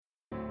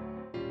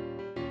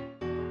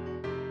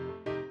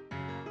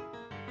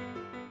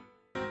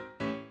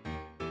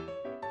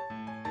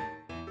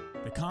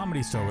The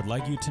Comedy Store would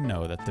like you to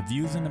know that the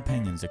views and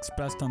opinions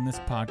expressed on this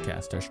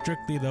podcast are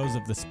strictly those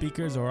of the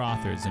speakers or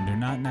authors and do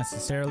not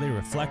necessarily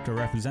reflect or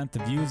represent the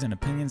views and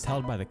opinions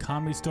held by the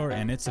Comedy Store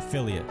and its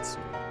affiliates.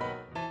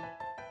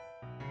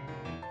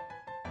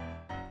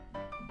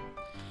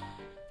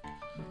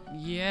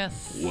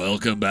 Yes.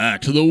 Welcome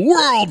back to the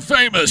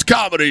world-famous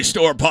Comedy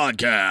Store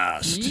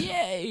podcast.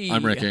 Yay.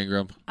 I'm Rick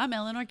Ingraham. I'm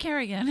Eleanor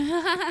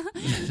Kerrigan.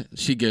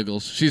 She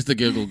giggles. She's the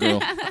giggle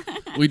girl.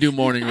 We do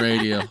morning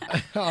radio.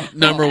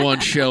 Number one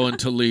show in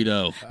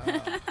Toledo.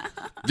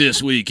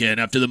 This weekend,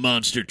 after the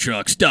monster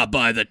truck, stop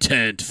by the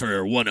tent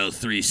for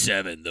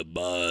 103.7 The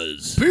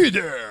Buzz. Be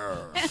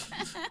there.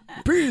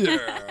 Be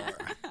there.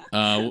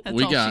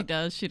 That's all she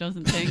does. She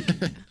doesn't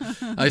think.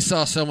 I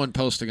saw someone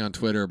posting on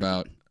Twitter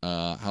about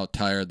how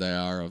tired they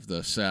are of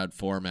the sad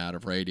format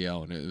of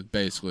radio, and it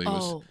basically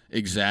was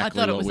exactly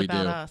what we do. I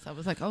thought it was about us. I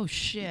was like, oh,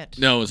 shit.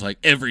 No, it was like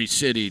every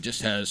city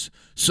just has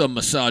some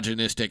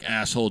misogynistic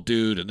asshole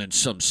dude and then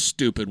some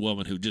stupid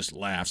woman who just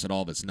laughs at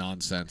all of its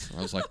nonsense. And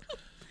I was like,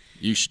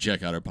 you should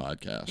check out our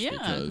podcast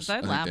because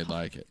I think they'd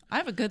like it. I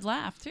have a good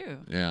laugh, too.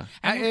 Yeah.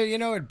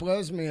 It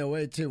blows me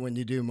away, too, when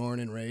you do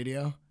morning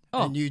radio,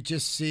 and you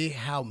just see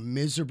how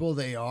miserable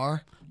they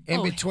are.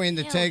 In between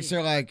the takes,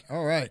 they're like,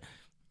 all right.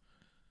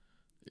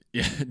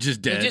 Yeah,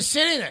 just dead. They're just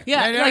sitting there.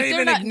 Yeah, they're not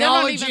even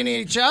acknowledging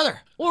each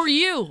other. Or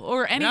you,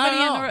 or anybody.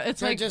 No. It's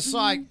they're like just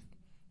like,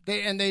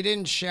 they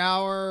didn't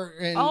shower,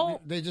 and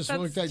they just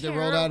looked like they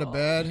rolled out of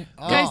bed.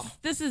 Guys,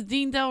 this is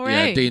Dean Delray.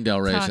 Yeah, Dean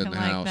Delray's in the like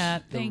house.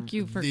 That. Thank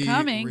you for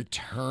coming. The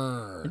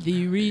return.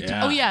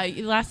 Yeah. Oh, yeah,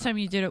 last time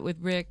you did it with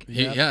Rick.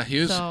 He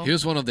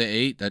was one of the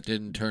 8 that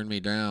didn't turn me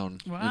down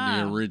in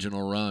the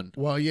original run.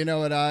 Well, you know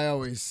what I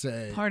always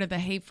say. Part of the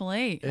Hateful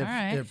Eight. All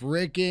right. If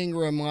Rick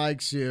Ingraham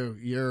likes you,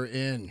 you're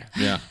in.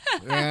 Yeah.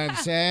 You know what I'm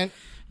saying?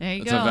 There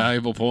you That's go. a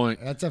valuable point.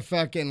 That's a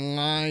fucking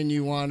line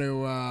you want to.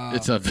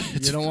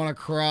 You don't want to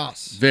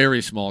cross.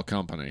 Very small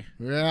company.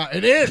 Yeah,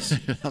 it is.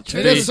 It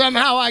is.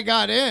 Somehow I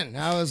got in.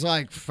 I was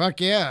like,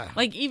 fuck yeah.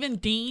 Like even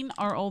Dean,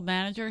 our old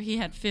manager, he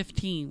had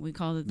 15. We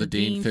called it the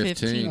Dean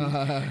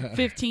 15.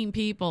 15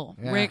 people.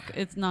 Yeah. Rick,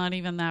 it's not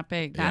even that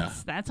big.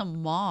 That's a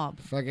mob.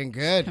 Fucking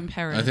good.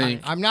 Comparatively.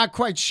 I'm not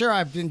quite sure.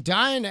 I've been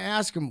dying to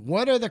ask him,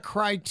 what are the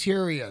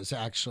criterias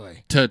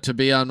actually? To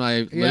be on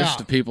my list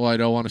of people I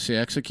don't want to see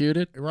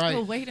executed? Right.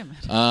 Oh, wait a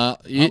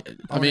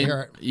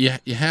minute.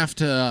 You have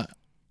to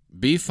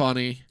be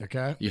funny.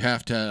 Okay. You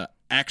have to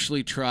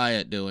actually try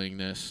at doing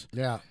this.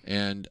 Yeah.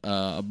 And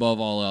above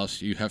all else,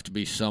 you have to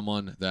be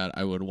someone that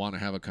I would want to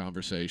have a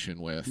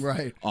conversation with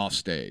off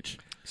stage.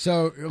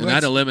 So and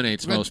that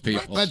eliminates most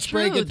people. Let's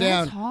break it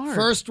down. That's hard.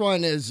 First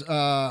one is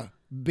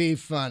be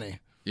funny.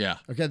 Yeah.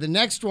 Okay, the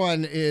next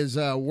one is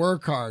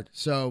work hard.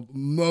 So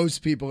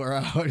most people are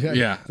out.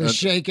 Yeah. The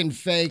shake and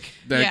fake.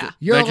 That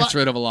gets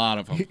rid of a lot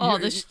of them. Oh,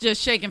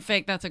 just shake and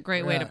fake. That's a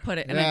great way to put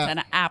it. And it's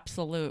an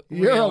absolute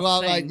You're real a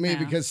lot thing like me now.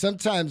 because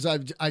sometimes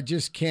I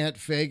just can't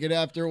fake it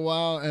after a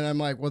while. And I'm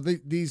like, well,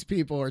 these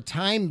people are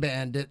time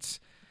bandits.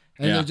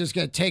 And they're just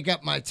going to take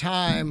up my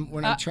time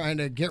when I'm trying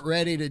to get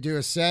ready to do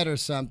a set or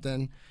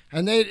something.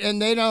 And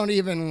they don't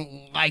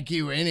even like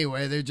you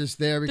anyway. They're just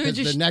there because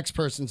the next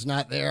person's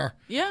not there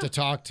to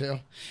talk to.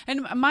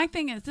 And my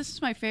thing is, this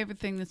is my favorite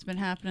thing that's been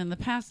happening in the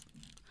past,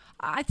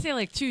 I'd say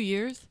like 2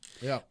 years.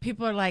 Yeah.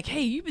 People are like,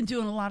 hey, you've been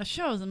doing a lot of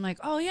shows. I'm like,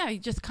 oh, yeah, you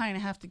just kind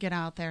of have to get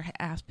out there,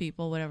 ask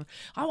people, whatever.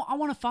 I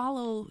want to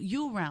follow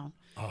you around.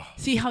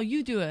 See how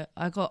you do it.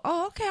 I go,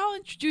 oh, okay, I'll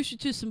introduce you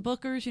to some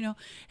bookers,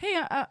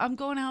 Hey, I'm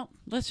going out,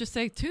 let's just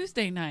say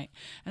Tuesday night.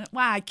 And,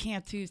 I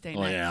can't Tuesday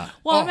night. Yeah.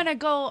 Well, I'm going to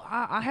go,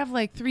 I have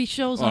like 3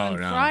 shows on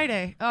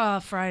Friday.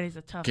 Oh, Friday's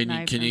a tough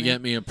night. Can you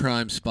get me a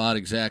prime spot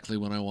exactly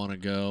when I want to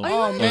go?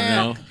 Oh,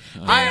 man.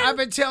 No? I've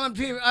been telling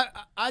people,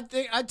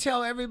 I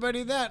tell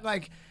everybody that,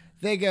 like,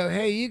 they go,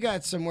 hey, you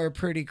got somewhere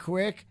pretty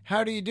quick.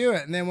 How do you do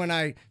it? And then when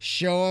I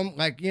show them,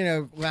 like,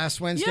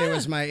 last Wednesday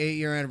was my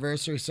 8-year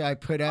anniversary, so I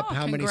put up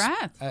how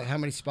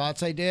many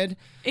spots I did.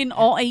 In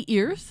all 8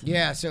 years?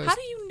 Yeah. So how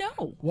do you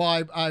know?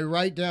 Well, I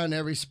write down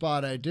every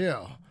spot I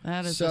do.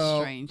 That is a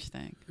strange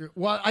thing.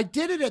 Well, I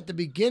did it at the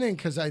beginning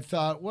because I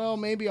thought, well,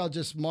 maybe I'll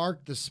just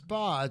mark the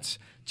spots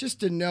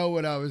just to know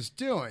what I was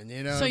doing,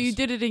 So you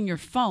did it in your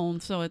phone,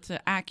 so it's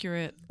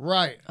accurate.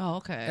 Right. Oh,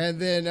 okay. And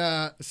then,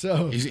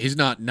 he's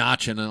not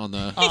notching on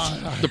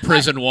the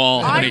prison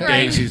wall how many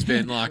days he's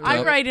been locked up.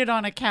 I write it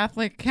on a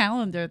Catholic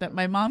calendar that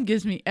my mom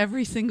gives me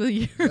every single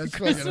year. That's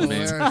fucking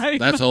hilarious.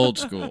 That's old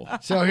school.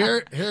 So here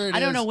it is.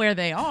 I don't know where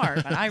they are,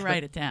 but I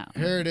write it down.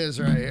 Here it is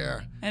right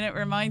here. And it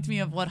reminds me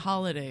of what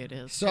holiday it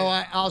is. So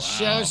I'll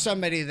show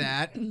somebody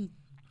that.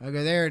 I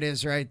go, there it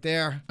is right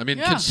there. I mean,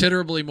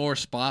 considerably more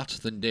spots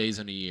than days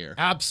in a year.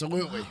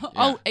 Absolutely.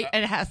 Oh,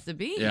 it has to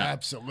be. Yeah.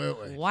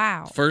 Absolutely.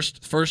 Wow.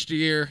 First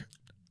year,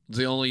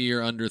 the only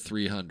year under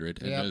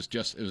 300, and Yep.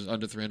 it was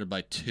under 300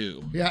 by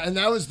 2. Yeah, and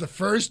that was the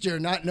first year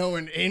not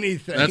knowing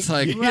anything. That's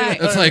like Right.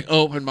 that's like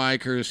open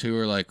micers who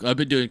are like, I've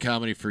been doing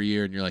comedy for a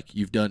year, and you're like,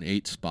 you've done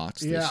 8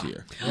 spots this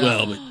year. Yeah.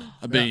 Well,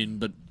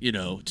 but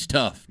it's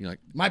tough. You're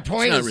like, My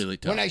point it's is, not really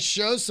tough. when I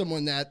show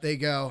someone that, they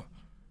go,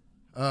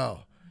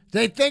 oh.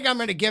 They think I'm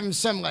going to give them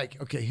some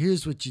like, okay,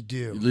 here's what you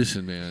do.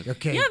 Listen, man.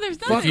 Okay. Yeah, there's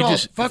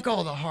nothing. Fuck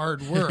all the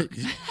hard work.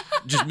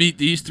 Just meet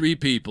these 3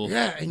 people.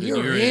 Yeah, and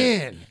you're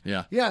in.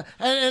 Yeah. Yeah,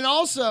 and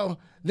also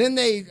then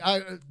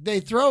they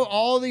throw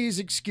all these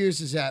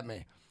excuses at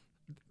me.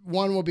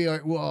 One will be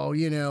like, well,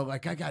 you know,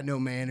 like I got no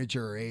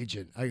manager or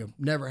agent. I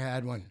never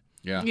had one.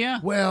 Yeah. Yeah.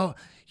 Well,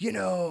 you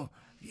know,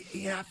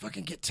 I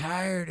fucking get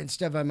tired and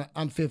stuff.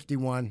 I'm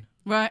 51.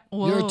 Right.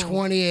 Whoa. You're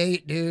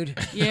 28, dude.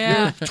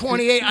 Yeah. You're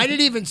 28. I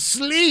didn't even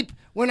sleep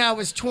when I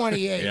was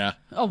 28. Yeah.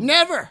 Oh.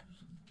 Never.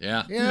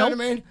 Yeah. You know what I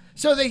mean?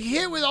 So they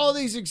hit with all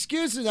these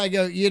excuses. I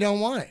go, you don't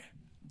want it.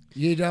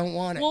 You don't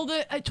want it. Well,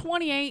 at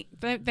 28,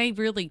 they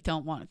really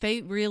don't want it.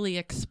 They really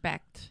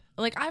expect.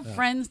 Like, I have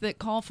friends that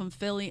call from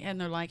Philly, and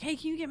they're like, hey,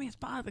 can you get me a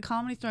spot at the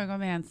Comedy Store? I go,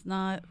 man, it's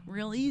not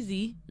real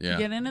easy to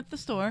get in at the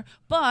store.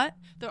 But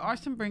there are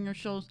some bringer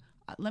shows.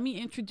 Let me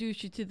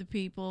introduce you to the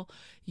people.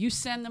 You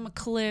send them a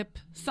clip,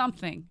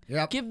 something.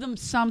 Yep. Give them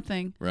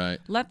something. Right.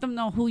 Let them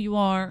know who you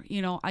are.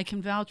 You know, I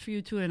can vouch for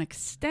you to an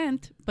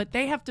extent, but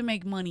they have to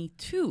make money,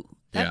 too.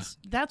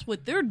 That's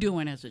what they're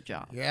doing as a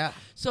job. Yeah.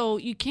 So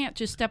you can't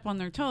just step on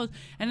their toes.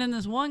 And then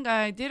this one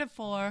guy I did it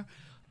for,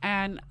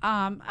 and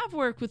I've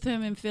worked with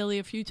him in Philly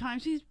a few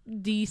times. He's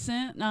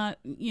decent, not,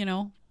 you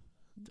know,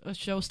 a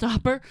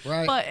showstopper.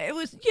 Right. But it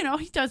was, you know,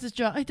 he does his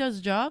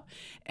job.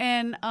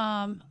 And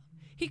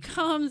he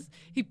comes,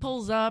 he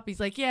pulls up. He's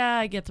like, yeah,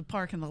 I get to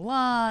park in the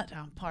lot.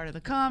 I'm part of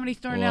the Comedy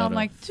Store now. I'm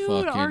like,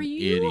 dude, are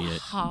you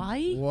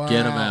high? Wow.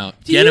 Get him out.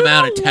 Do Get you him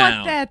out know of town.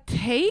 what that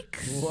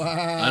takes?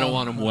 Wow. I don't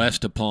want him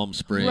west of Palm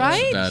Springs.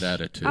 Right? Bad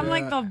attitude. I'm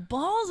like, the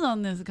balls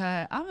on this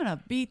guy. I'm going to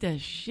beat the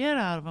shit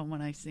out of him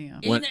when I see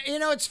him. You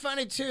know, it's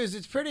funny, too, is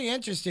it's pretty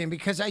interesting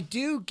because I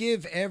do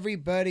give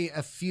everybody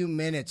a few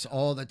minutes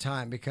all the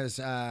time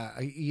because,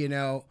 you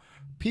know,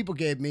 people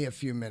gave me a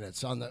few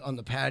minutes on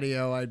the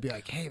patio. I'd be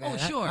like, hey, man,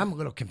 sure. I'm a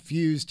little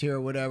confused here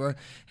or whatever.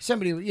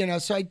 Somebody, you know,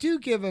 so I do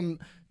give them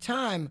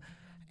time.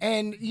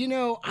 And, you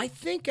know, I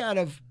think out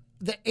of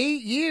the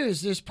 8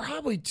 years, there's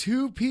probably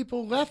 2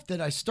 people left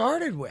that I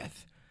started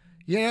with.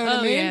 You know what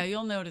I mean? Yeah,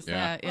 you'll notice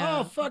that. Yeah.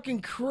 Oh,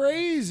 fucking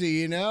crazy,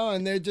 you know?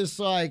 And they're just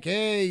like,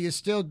 hey, you're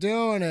still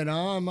doing it,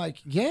 huh? I'm like,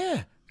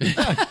 yeah.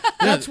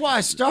 That's why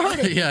I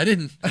started. Yeah, I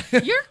didn't.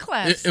 Your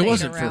class It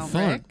wasn't around, for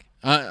fun. Rick.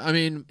 I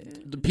mean,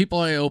 the people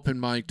I open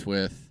mic'd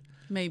with,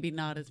 Maybe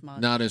not as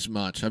much. not as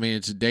much. I mean,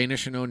 it's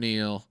Danish and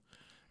O'Neill,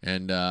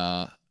 and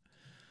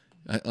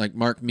like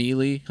Mark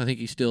Mealy. I think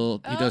he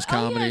does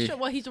comedy. Oh, yeah, sure.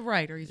 Well, he's a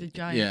writer. He's a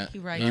giant. Yeah, he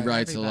writes. he for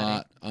writes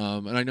everybody. a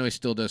lot. And I know he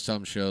still does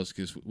some shows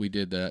because we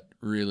did that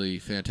really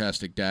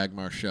fantastic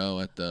Dagmar show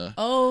at the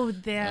Oh,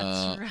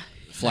 that's right.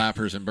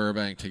 Flappers in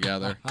Burbank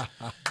together.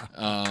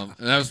 And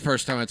that was the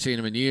first time I'd seen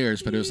him in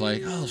years, but it was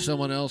like, oh,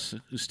 someone else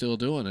who's still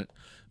doing it.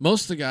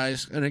 Most of the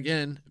guys, and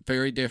again,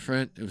 very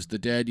different. It was the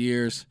dead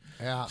years.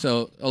 Yeah.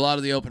 So a lot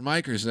of the open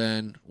micers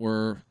then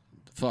were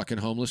fucking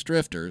homeless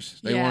drifters.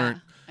 They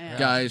weren't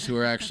guys who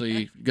were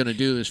actually going to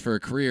do this for a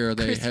career.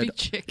 They Crispy had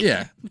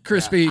chicken.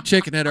 Crispy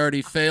Chicken had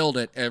already failed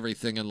at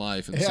everything in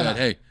life and said,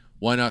 hey,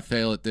 why not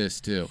fail at this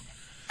too?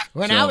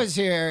 When I was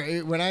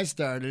here, when I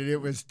started,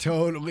 it was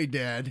totally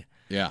dead.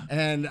 Yeah.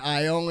 And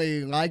I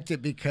only liked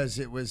it because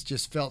it was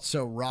just felt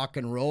so rock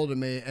and roll to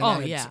me. And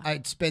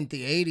I'd spent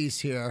the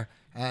 80s here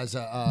as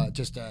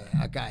just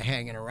a guy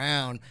hanging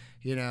around,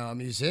 you know, a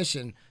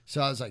musician.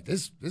 So I was like,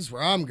 this is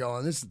where I'm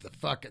going. This is the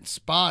fucking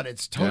spot.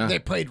 It's totally, they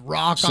played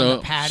rock on the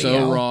patio.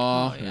 So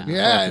raw.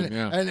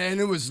 And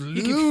it was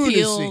lunacy. You could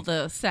feel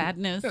the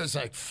sadness. There was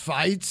like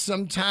fights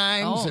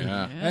sometimes. Oh,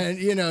 and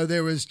you know,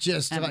 there was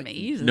just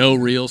amazing. Like no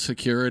real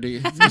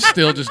security.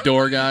 Still just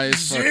door guys.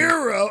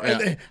 Zero.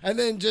 Yeah. And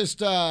then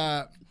just,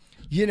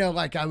 you know,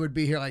 like I would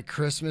be here like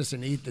Christmas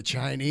and eat the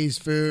Chinese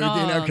food, you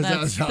know, because I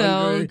was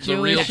hungry.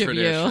 So real Jewish of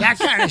tradition. you. That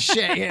kind of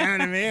shit, you know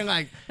what I mean?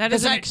 Like That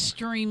is an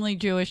extremely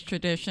Jewish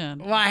tradition.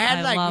 Well,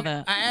 I love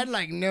it. I had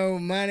like no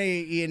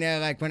money, you know,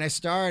 like when I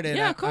started,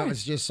 Yeah, of course. I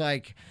was just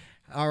like,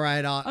 all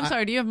right, I'm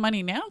sorry, do you have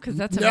money now? Because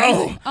that's No,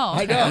 amazing. Oh, I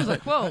okay. don't. I was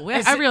like, whoa,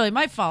 I really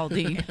might follow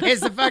Dean. It's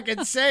the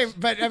fucking same.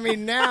 But I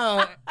mean,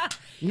 now,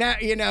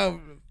 you know,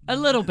 A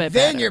little bit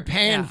then better. you're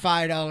paying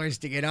Yeah. $5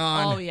 to get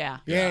on. Oh, yeah.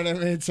 You know what I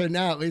mean? So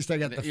now at least I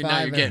got the $5.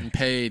 Now you're getting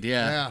paid,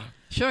 Yeah.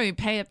 Sure, you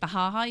pay at the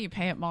Haha, you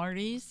pay at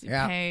Marty's, you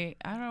Yeah. pay,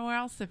 I don't know where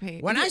else to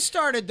pay. When I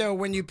started, though,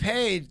 when you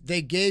paid,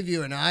 they gave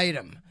you an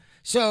item.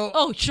 So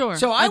Oh, sure.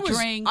 So A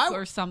drink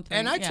or something,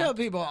 And I yeah. tell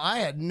people I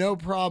had no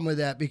problem with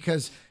that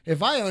because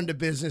if I owned a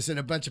business and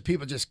a bunch of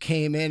people just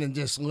came in and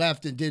just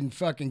left and didn't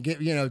fucking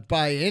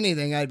buy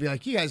anything, I'd be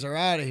like, you guys are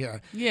out of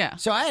here. Yeah.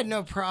 So I had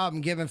no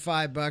problem giving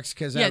 $5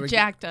 because Yeah,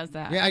 Jack does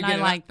that. Yeah, and I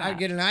like that. I'd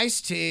get an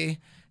iced tea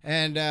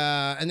and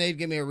they'd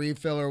give me a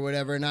refill or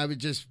whatever, and I would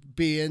just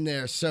be in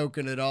there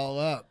soaking it all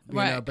up. You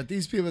Right. know? But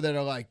these people that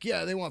are like,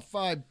 yeah, they want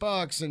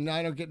 $5 and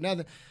I don't get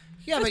nothing.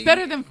 Yeah, It's but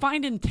better than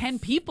finding 10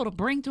 people to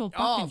bring to a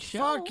fucking show.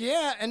 Fuck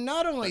yeah. And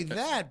not only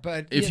that,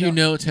 but If you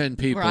know 10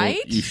 people, Right?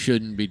 you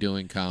shouldn't be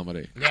doing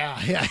comedy. Yeah.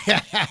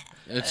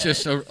 It's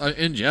just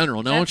in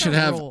general, no one That's should a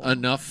have rule.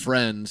 enough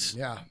friends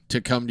Yeah.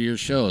 to come to your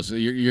shows.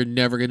 You're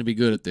never going to be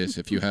good at this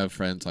if you have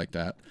friends like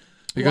that.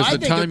 Because Well, I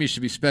the think time you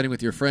should be spending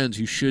with your friends,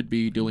 you should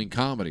be doing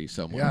comedy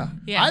somewhere.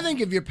 Yeah. I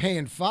think if you're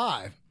paying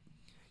 $5,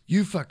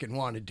 you fucking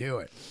want to do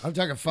it. I'm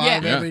talking $5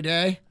 Yeah. every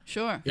day.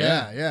 Sure.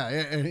 Yeah.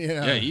 And, you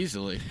know. Yeah,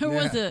 easily. There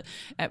was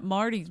at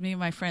Marty's, me and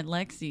my friend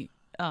Lexi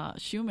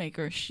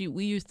Shoemaker. She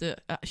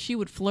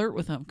would flirt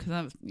with him because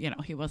I was,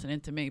 he wasn't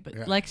into me, but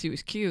Lexi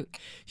was cute.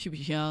 She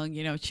was young,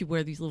 she'd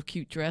wear these little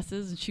cute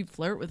dresses and she'd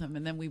flirt with him,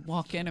 and then we'd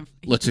walk in and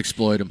Let's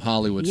exploit him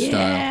Hollywood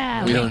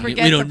style. we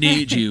We don't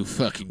need you,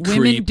 fucking women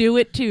creep. do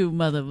it too,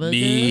 motherfucker.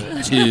 Me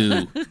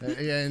too.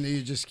 And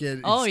you just get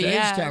Oh stage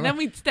yeah, time. and then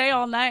we'd stay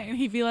all night, and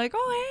he'd be like,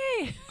 "Oh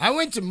hey." I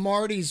went to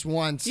Marty's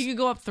once. You could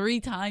go up 3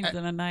 times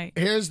in a night.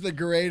 Here's the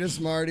greatest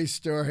Marty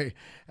story.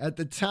 At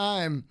the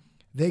time,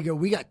 they go,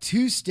 we got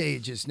 2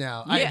 stages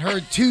now. I had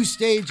heard 2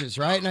 stages,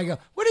 right? And I go,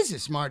 what is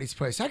this Marty's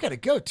place? I got to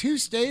go 2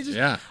 stages?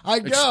 Yeah. I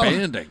go.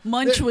 Expanding.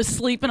 Munch was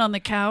sleeping on the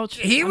couch.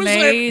 He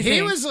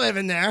was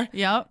living there.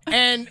 Yep.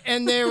 And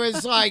there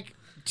was like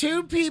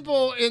 2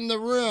 people in the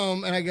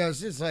room, and I go,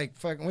 this is like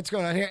fucking, what's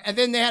going on here? And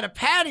then they had a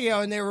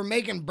patio, and they were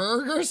making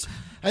burgers,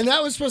 and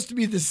that was supposed to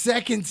be the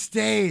 2nd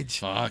stage.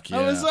 Fuck yeah.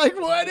 I was like,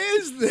 what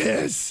is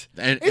this?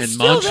 And It's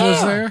Munch still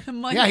was there?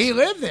 Munch, Yeah, he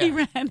lived there. He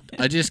ran.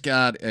 I just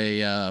got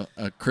a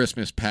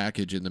Christmas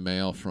package in the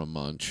mail from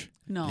Munch.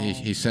 No.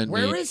 He sent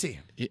me. Where is he?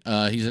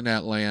 He's in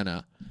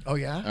Atlanta. Oh,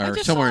 yeah? I Or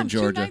just somewhere saw him in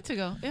Georgia. 2 nights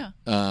ago.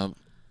 Yeah.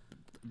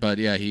 But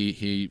yeah,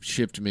 he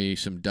shipped me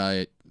some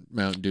Diet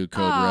Mountain Dew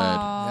Code Red.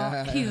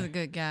 Aw, he's a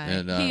good guy.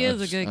 And he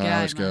is a good I guy.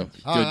 always go, Munch.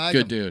 Oh, I like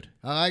good him. dude.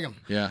 I like him.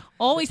 Yeah.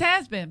 Always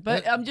has been,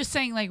 but I'm just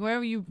saying, like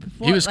wherever you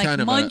perform, He was like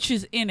kind of Munch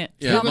is in it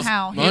Yeah.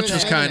 somehow. Munch He's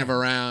was a- kind of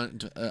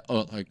around,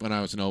 like when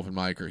I was an open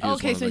micer. He was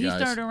Okay, one so of the he guys.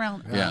 started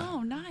around. Yeah.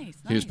 Oh, nice.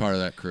 He was part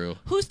of that crew.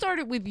 Who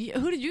started with you?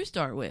 Who did you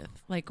start with?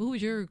 Like, who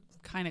was your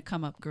kind of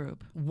come up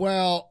group?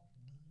 Well,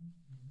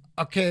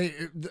 okay,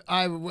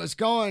 I was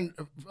going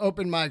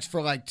open mics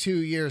for like 2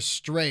 years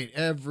straight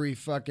every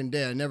fucking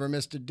day. I never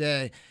missed a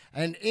day.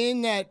 And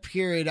in that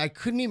period, I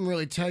couldn't even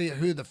really tell you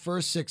who the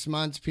first 6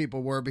 months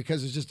people were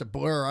because it's just a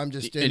blur. I'm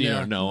just in And you there.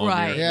 don't know him.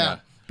 Right. Yeah.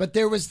 But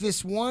there was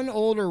this one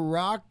older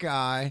rock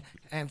guy,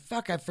 and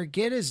I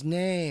forget his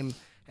name.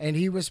 And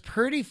he was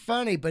pretty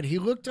funny, but he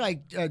looked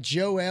like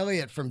Joe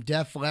Elliott from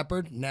Def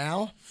Leppard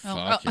now.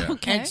 Fuck yeah.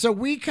 Okay. And so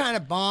we kind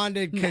of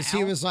bonded because he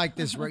Now? was like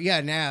this.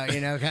 Yeah, now,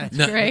 kind of.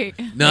 Not, Great.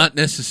 Not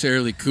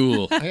necessarily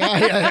cool.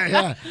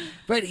 Yeah.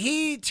 But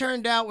he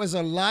turned out was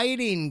a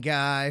lighting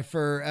guy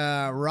for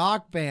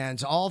rock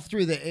bands all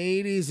through the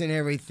 80s and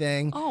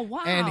everything. Oh,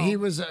 wow. And he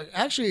was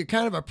actually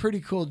kind of a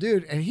pretty cool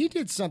dude. And he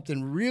did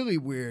something really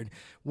weird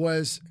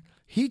was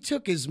he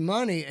took his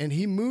money and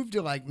he moved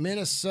to like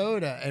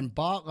Minnesota and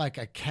bought like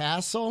a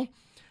castle,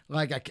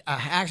 like a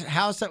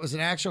house that was an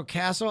actual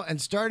castle,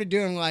 and started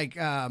doing like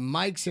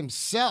mics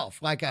himself,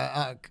 like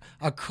a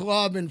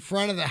club in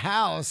front of the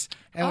house,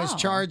 and was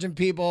charging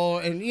people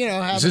and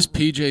having, Is this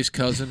PJ's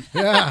cousin?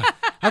 yeah.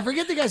 I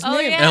forget the guy's Oh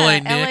name. yeah, LA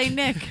Nick. LA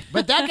Nick.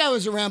 But that guy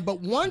was around. But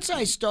once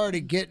I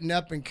started getting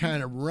up and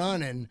kind of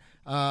running,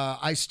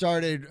 I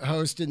started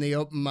hosting the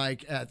open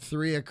mic at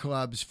 3 of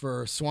clubs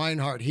for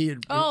Swinehart. He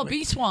had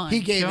B-Swine.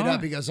 He gave it Sure.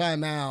 up. He goes,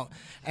 I'm out.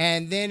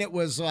 And then it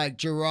was like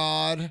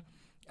Gerard,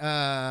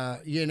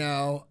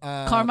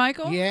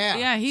 Carmichael.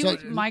 Yeah, he So-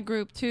 was my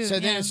group too. So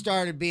then yeah. it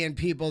started being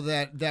people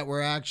that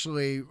were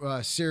actually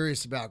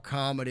serious about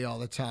comedy all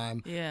the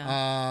time.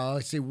 Yeah.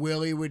 Let's see,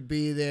 Willie would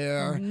be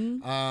there.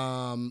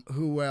 Mm-hmm.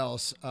 Who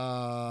else?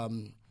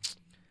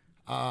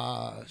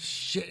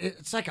 Shit,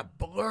 it's like a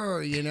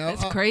blur,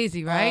 It's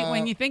crazy, right?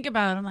 When you think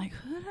about it, I'm like,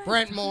 who did I-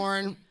 Brent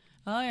Morin.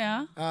 Oh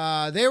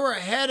yeah. They were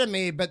ahead of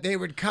me, but they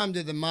would come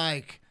to the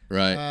mic.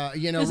 Right.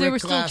 Because they were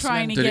Rick still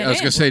trying to Glassman. get I was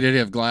in. going to say, did he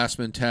have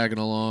Glassman tagging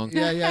along?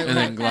 Yeah. And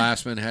then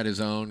Glassman had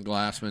his own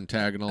Glassman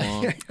tagging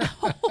along.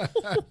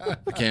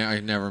 I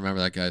never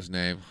remember that guy's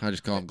name. I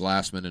just call him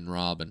Glassman and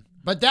Robin.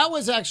 But that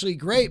was actually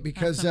great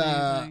because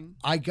That's amazing.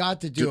 I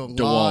got to do a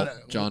lot.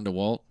 DeWalt. John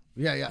DeWalt.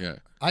 Yeah.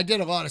 I did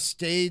a lot of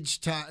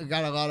stage time.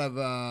 Got a lot of,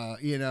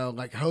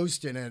 like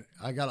hosting it.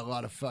 I got a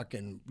lot of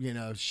fucking,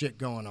 shit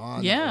going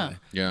on. Yeah.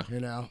 Yeah.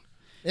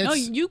 No,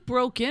 you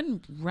broke in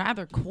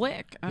rather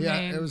quick. I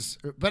mean, it was,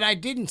 but I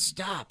didn't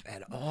stop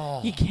at all.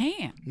 You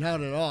can't.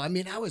 Not at all. I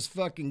mean, I was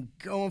fucking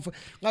going for,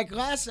 like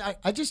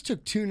I just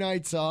took 2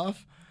 nights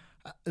off.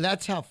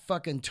 That's how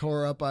fucking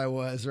tore up I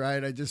was,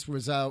 right? I just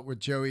was out with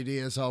Joey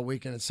Diaz all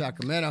weekend in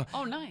Sacramento.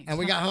 Oh, nice. And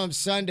we got home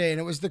Sunday, and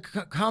it was the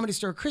Comedy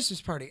Store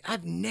Christmas party.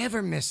 I've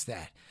never missed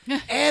that.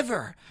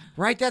 Ever.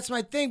 Right? That's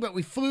my thing. But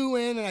we flew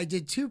in, and I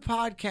did 2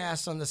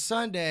 podcasts on the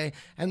Sunday,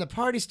 and the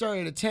party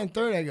started at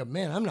 10:30. I go,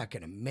 man, I'm not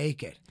going to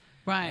make it.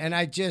 Right. And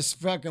I just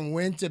fucking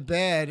went to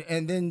bed.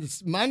 And then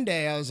this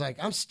Monday, I was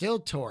like, I'm still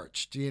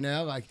torched,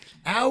 Like,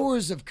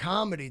 hours of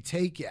comedy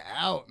take you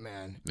out,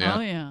 man. Yeah.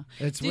 Oh yeah.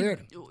 It's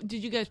weird.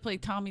 Did you guys play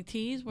Tommy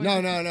T's?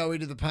 No. We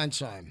did the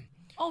Punchline.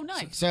 Oh,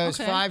 nice. So it's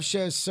Okay. 5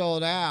 shows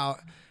sold out.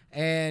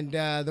 And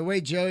the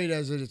way Joey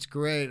does it, it's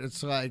great.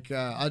 It's like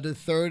I'll do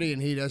 30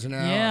 and he does an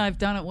hour. Yeah, I've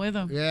done it with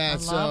him. Yeah, I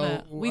love so,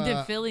 it. We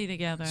did Philly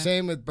together.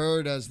 Same with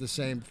Burr does the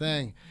same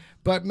thing.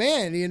 But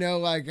man,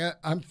 like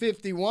I'm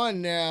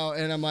 51 now,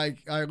 and I'm like,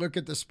 I look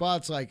at the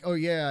spots like, oh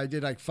yeah, I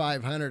did like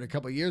 500 a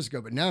couple of years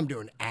ago, but now I'm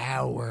doing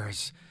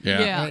hours.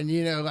 Yeah.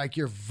 And like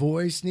your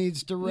voice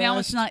needs to rest. Now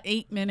it's not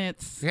 8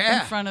 minutes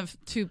in front of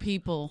 2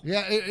 people.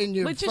 Yeah,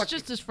 and which is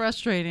just as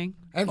frustrating.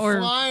 And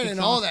flying and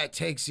all that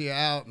takes you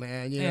out,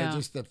 man.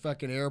 Just the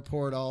fucking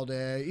airport all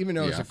day, even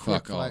though it's a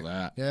quick flight. All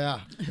that. Yeah.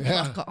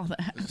 Fuck all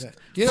that.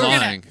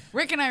 Flying.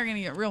 Rick and I are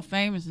gonna get real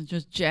famous and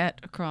just jet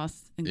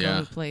across and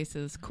go to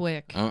places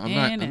quick. I'm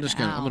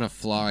gonna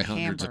fly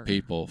hundreds of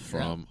people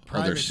from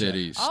other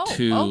cities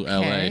to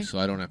LA, so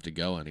I don't have to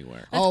go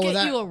anywhere. Let's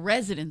get you a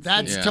residency.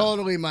 That's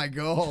totally my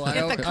goal.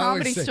 Get the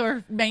Comedy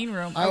Store main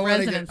room. I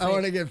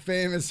want to get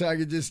famous so I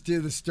could just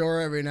do the store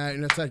every night,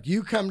 and it's like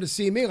you come to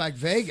see me like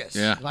Vegas,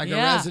 a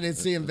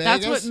residency in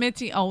Vegas. That's what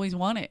Mitzi always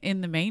wanted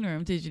in the main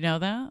room. Did you know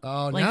that?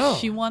 Oh, no.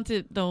 She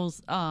wanted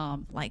those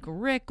like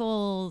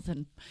Rickles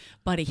and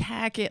Buddy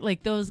Hackett,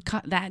 like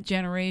that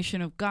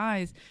generation of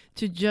guys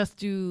to just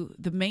do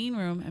the main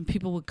room, and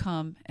people would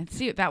come and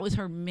see it. That was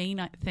her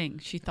main thing.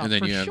 She thought and then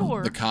for you sure.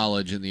 Have the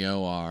college and the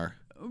OR.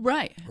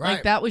 Right.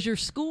 Like that was your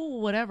school,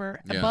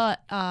 whatever. Yeah.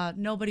 But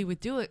nobody would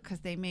do it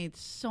because they made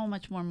so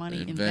much more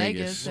money in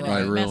Vegas and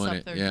it would mess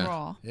up their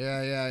draw.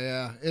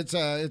 Yeah. It's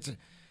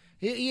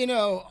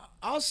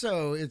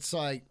also it's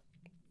like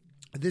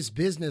this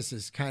business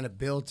is kind of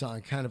built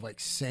on kind of like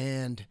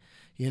sand.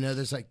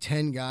 There's like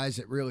 10 guys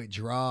that really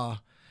draw.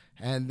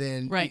 And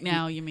then right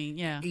now, you mean,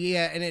 yeah,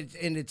 and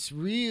it's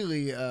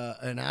really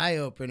an eye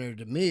opener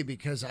to me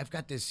because I've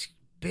got this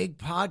big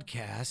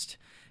podcast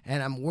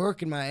and I'm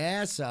working my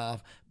ass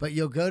off, but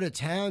you'll go to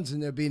towns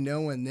and there'll be no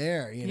one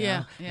there,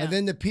 Yeah. And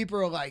then the people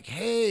are like,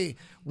 "Hey,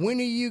 when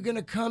are you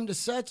gonna come to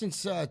such and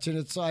such?" And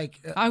it's like,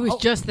 I was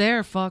just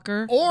there,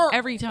 fucker. Or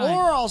every time,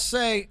 or I'll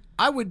say,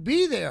 I would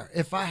be there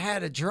if I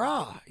had a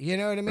draw. You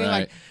know what I mean?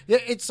 Right.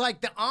 Like it's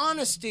like the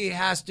honesty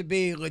has to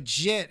be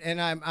legit, and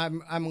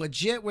I'm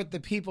legit with the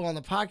people on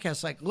the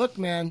podcast. Like, look,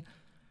 man,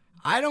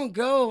 I don't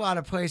go a lot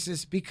of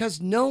places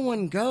because no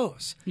one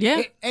goes.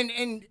 Yeah, and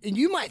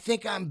you might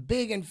think I'm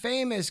big and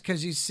famous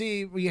because you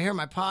hear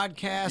my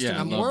podcast and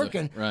I'm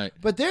working, right?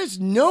 But there's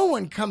no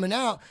one coming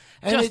out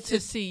and just to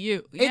see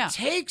you. Yeah. It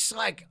takes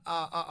like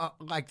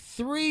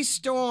 3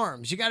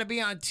 storms. You got to be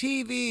on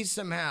TV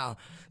somehow.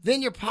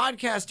 Then your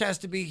podcast has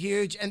to be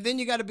huge, and then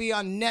you got to be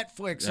on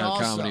Netflix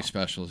also. Comedy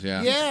specials,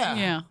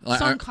 yeah.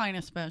 Some kind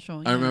of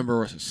special. I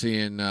remember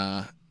seeing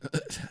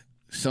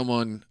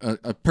someone,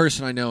 a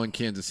person I know in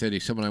Kansas City,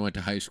 someone I went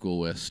to high school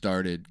with,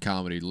 started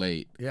comedy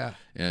late. Yeah.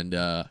 And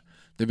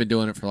they've been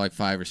doing it for like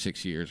 5 or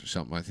 6 years or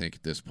something, I think,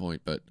 at this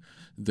point. But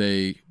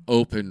they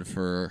opened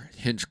for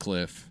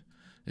Hinchcliffe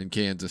in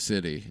Kansas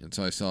City. And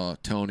so I saw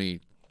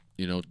Tony,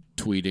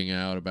 tweeting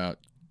out about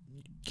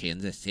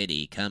Kansas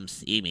City, come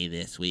see me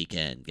this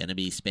weekend. Gonna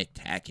be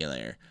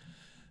spectacular.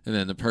 And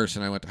then the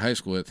person I went to high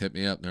school with hit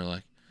me up, and they're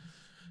like,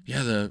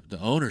 yeah, the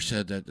owner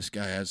said that this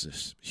guy has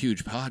this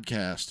huge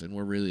podcast, and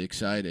we're really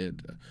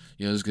excited.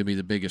 This is going to be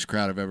the biggest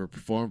crowd I've ever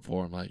performed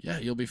for. I'm like, yeah,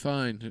 you'll be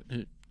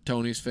fine.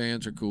 Tony's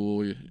fans are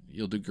cool.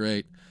 You'll do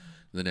great.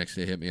 And the next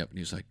day hit me up, and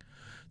he's like,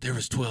 there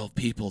was 12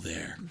 people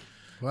there.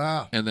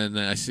 Wow. And then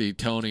I see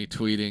Tony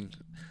tweeting,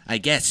 I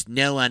guess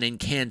no one in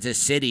Kansas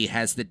City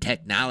has the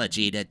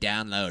technology to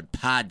download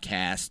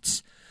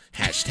podcasts. #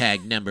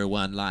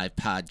 #1 live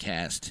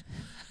podcast.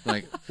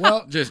 Like,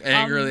 just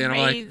angrily, and I'm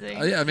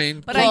like, I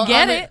mean, but I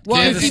get it.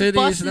 Kansas City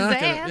is not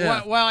gonna.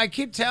 Yeah. Well, I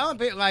keep telling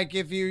people, like,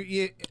 if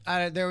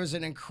there was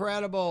an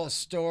incredible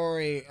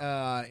story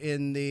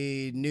in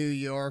the New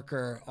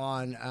Yorker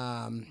on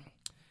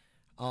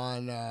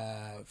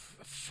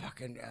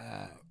fucking.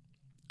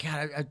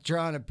 God, I'm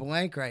drawing a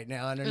blank right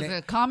now. Is it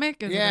a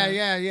comic?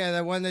 Yeah.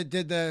 The one that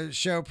did the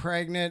show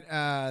Pregnant.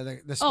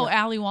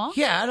 Ali Wong?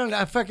 Yeah, I don't know.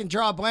 I fucking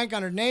draw a blank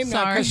on her name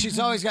now because she's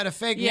always got a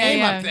fake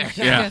name up there.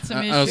 Yeah,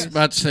 I was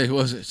about to say,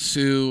 was it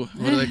Sue?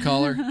 What do they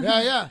call her?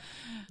 Yeah.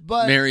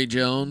 But Mary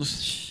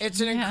Jones.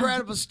 It's an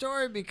incredible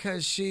story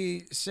because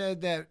she said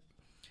that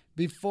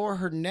before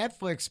her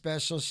Netflix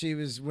special, she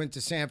went to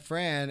San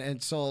Fran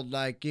and sold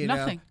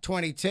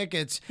 20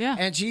 tickets. Yeah.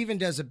 And she even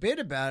does a bit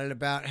about it,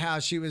 about how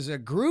she was a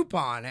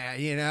Groupon,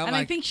 And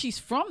I think she's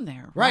from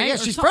there, right? Yeah,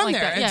 she's from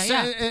there.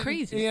 Yeah,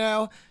 crazy.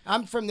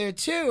 I'm from there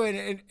too.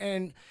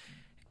 And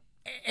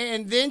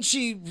then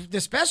the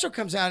special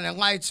comes out and it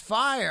lights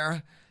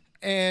fire.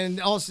 And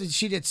also,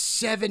 she did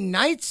 7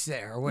 nights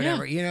there or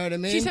whatever. Yeah. You know what I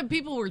mean? She said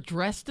people were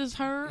dressed as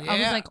her. Yeah. I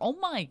was like, oh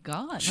my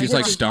God. She's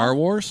like Star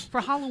Wars?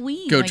 For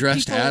Halloween. Go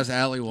dressed as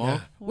Ali Wong?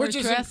 Yeah. Which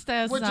is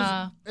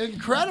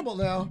incredible,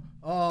 though.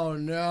 Oh,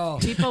 no.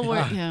 People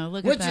were,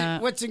 look at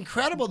that. What's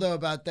incredible, though,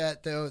 about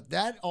that, though,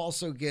 that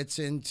also gets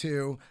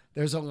into,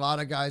 there's a lot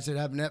of guys that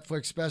have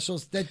Netflix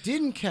specials that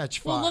didn't catch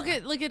fire. Well,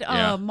 look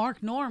at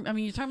Mark Norm. I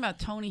mean, you're talking about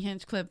Tony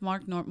Hinchcliffe,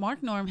 Mark Norm.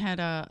 Mark Norm had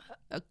a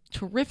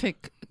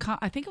terrific,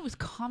 I think it was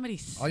Comedy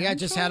Central. Oh, yeah,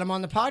 just had him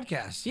on the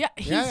podcast. Yeah,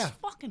 he's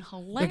fucking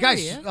hilarious. The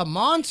guy's a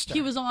monster.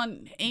 He was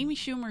on Amy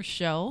Schumer's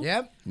show.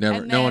 Yep.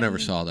 No one ever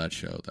saw that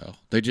show, though.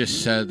 They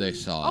just said they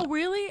saw it. Oh,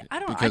 really?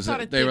 I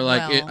thought it they did were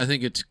like, well. I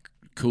think it's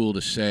cool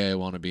to say I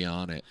want to be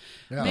on it.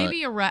 Yeah. Maybe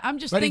you're right. I'm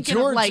just But thinking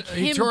of like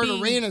him he toured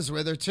being, arenas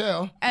with her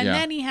too. and Yeah.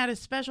 then he had a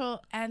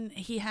special, and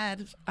he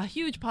had a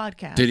huge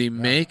podcast. Did he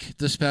make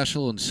the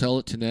special and sell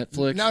it to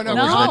Netflix? No, Or No.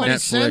 was it Comedy Netflix?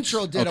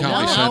 Central did a Comedy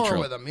 1 hour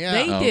Central. with him. Yeah,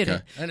 They Oh, did okay.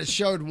 it, and it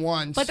showed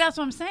once. but that's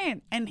what I'm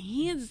saying. And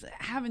he's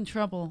having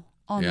trouble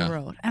on Yeah. the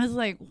road, and it's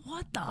like,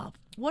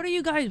 what are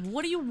you guys?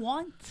 What do you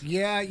want?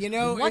 yeah, you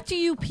know, What do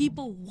you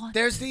people want?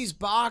 there's these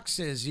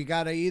boxes. You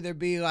got to either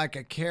be like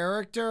a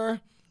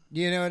character.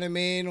 You know what I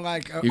mean?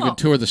 Like You can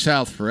tour the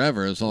South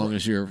forever as long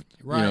as you're,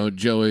 Right. you know,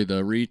 Joey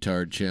the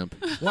retard chimp.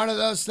 one of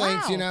those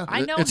things. Wow, You know,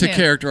 I know It's a him.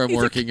 character I'm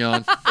working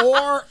on.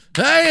 or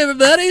Hey,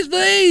 everybody, it's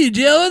me,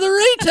 Joey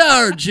the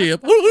retard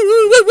chimp. Woo, woo,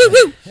 woo, woo,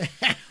 woo, woo.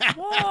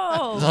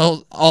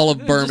 Whoa! All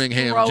of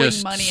Birmingham throwing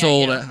just money at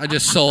sold you. it. I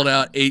just sold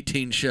out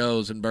 18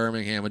 shows in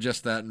Birmingham with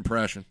just that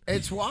impression.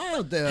 it's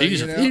wild though.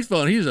 He's you know? he's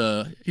fun. He's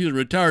a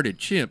retarded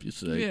chimp. You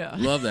see, Yeah.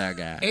 love that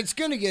guy. It's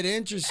going to get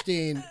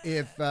interesting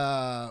if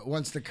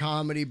once the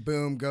comedy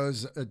boom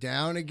goes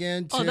down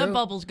again, too. Oh, that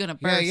bubble's gonna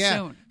burst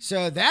soon.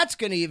 So that's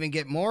going to even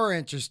get more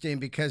interesting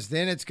because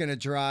then it's going to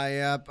dry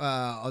up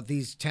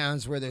these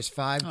towns where there's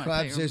 5 I thought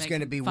clubs. you were There's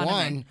going to be making fun of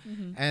one, me.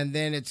 Mm-hmm. and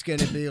then it's going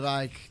to be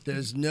like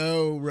there's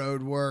no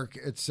road work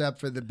except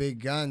for the big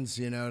guns.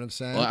 You know what I'm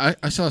saying? Well,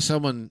 I saw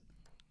someone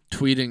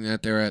tweeting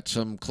that they're at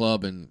some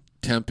club in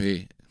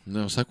Tempe, and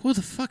I was like, "What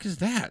the fuck is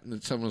that?" And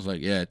then someone was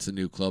like, "Yeah, it's a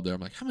new club there."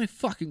 I'm like, "How many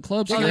fucking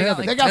clubs do Oh, you they have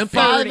got in they got Tempe?"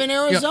 5 in You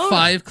Arizona. got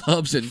 5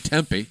 clubs in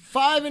Tempe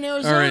 5 in or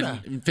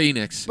Arizona. in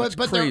Phoenix. It's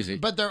crazy.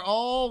 But they're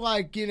all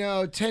like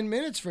 10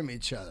 minutes from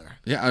each other.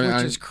 Yeah, I mean,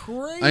 which I- is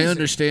crazy. I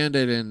understand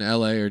it in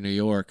L.A. or New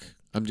York.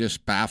 I'm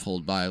just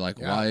baffled by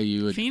why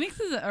you would. Phoenix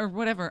is, or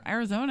whatever.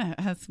 Arizona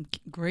has some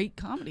great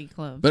comedy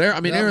clubs. But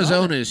I mean, Yeah, I love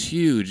Arizona it. is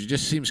huge. It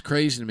just seems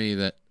crazy to me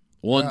that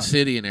one Yeah.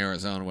 city in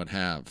Arizona would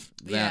have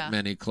that Yeah.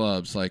 many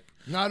clubs. Like,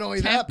 Not only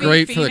that, Tempe, but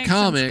great for the Phoenix,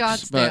 and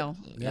comics, but Scottsdale.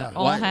 Yeah.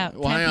 all have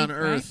why on Tempe,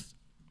 right? earth?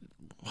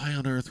 Why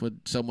on earth would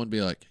someone be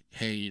like,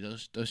 "Hey,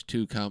 those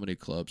 2 comedy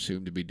clubs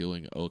seem to be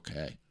doing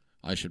okay.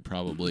 I should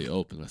probably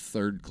open a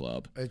 3rd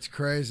club." it's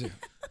crazy.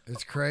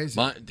 It's crazy.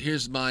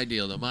 Here's my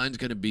deal though. Mine's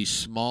going to be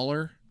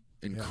smaller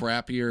and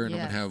crappier, and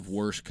I'm Yes. going to have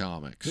worse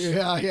comics.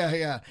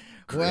 Yeah.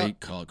 Great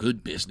call.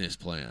 Good business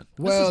plan.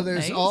 Well, is there's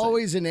amazing.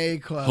 always an A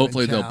club.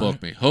 Hopefully in they'll town,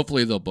 book me.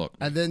 Hopefully they'll book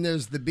me. And then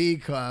there's the B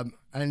club,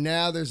 and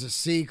now there's a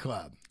C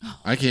club.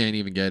 I can't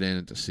even get in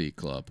at the C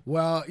Club.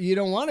 Well, you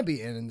don't want to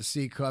be in the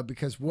C club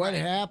because what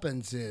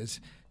happens is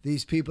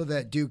these people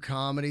that do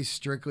comedy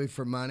strictly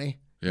for money,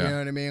 Yeah. you know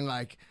what I mean?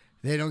 Like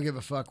they don't give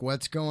a fuck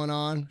what's going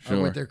on or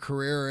Sure. with their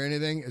career or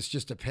anything. It's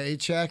just a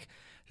paycheck.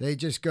 They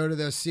just go to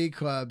those C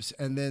clubs,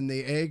 and then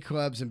the A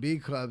clubs and B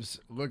clubs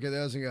look at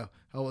those and go,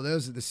 "Oh, well,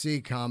 those are the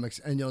C comics,"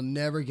 and you'll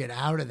never get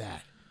out of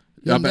that.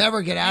 You'll but-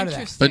 never get out of that.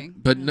 Interesting.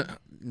 But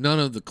none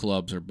of the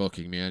clubs are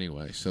booking me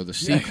anyway. So the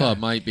C Club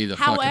might be the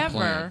fucking However,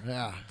 plan.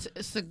 Yeah.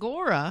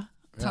 Segura,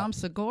 Tom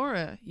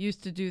Segura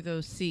used to do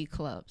those C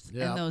clubs,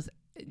 Yeah. and those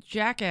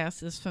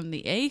jackasses from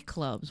the A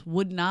clubs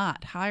would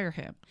not hire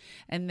him.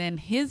 And then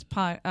his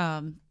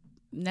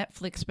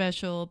Netflix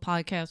special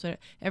podcast,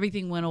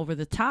 everything went over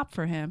the top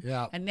for him.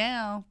 Yeah. And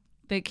now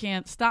they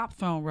can't stop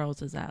throwing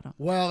roses at him.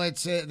 Well,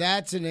 that's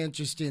an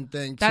interesting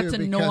thing too. That's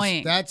because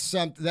annoying.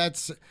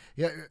 That's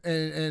yeah,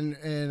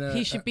 and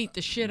He should beat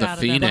the shit The out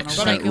Phoenix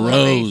of them on that a regular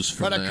rose basis.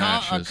 from But the a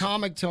ashes.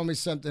 comic told me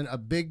something. A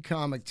big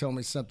comic told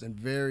me something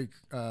very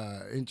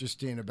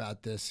interesting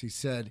about this. He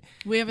said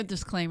We have a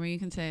disclaimer. You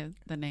can say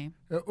the name.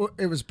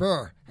 it was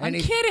Burr. I'm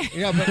kidding.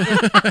 Yeah, but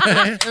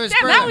it was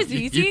Damn, Burr. that was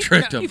easy. You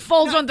tricked him. He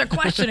folds under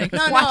questioning.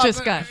 Watch this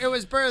but guy. It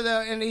was Burr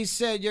though, and he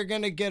said you're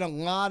going to get a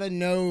lot of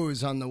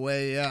no's on the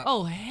way up.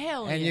 Oh,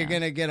 hell And yeah. you're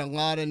going to get a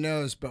lot of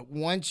no's, but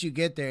once you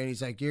get there, and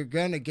he's like, you're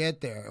going to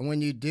get there. And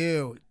when you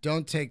do,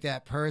 don't take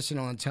that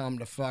personal and tell them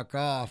to fuck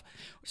off.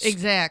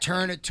 Exactly.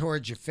 Turn it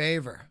towards your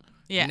favor.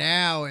 Yeah.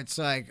 Now it's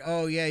like,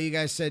 oh, yeah, you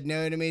guys said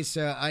no to me,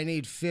 so I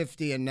need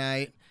 50 a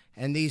night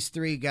and these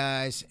 3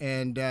 guys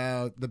and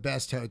the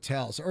best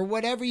hotels or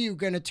whatever you're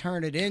going to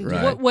turn it into.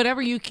 Right.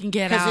 Whatever you can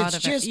get out Because of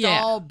it's just it.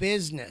 Yeah. all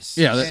business.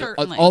 Yeah,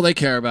 Certainly. all they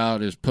care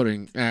about is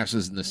putting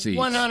asses in the seats.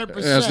 100%.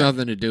 It has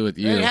nothing to do with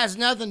you. It has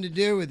nothing to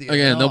do with you.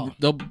 Again, at all.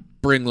 they'll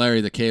bring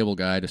Larry the Cable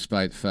Guy,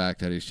 despite the fact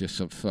that he's just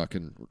some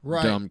fucking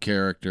Right. dumb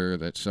character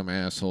that some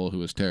asshole who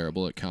was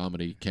terrible at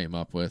comedy came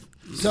up with.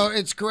 So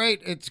it's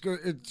great. It's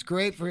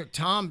great for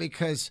Tom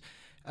because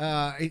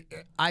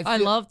I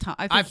love Tom.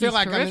 I feel he's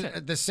like terrific. I'm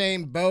in the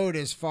same boat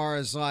as far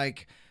as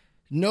like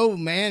no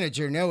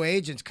manager, no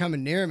agents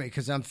coming near me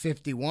because I'm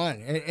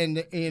 51,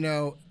 and you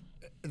know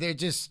they're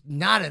just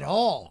not at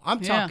all.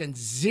 I'm Yeah. talking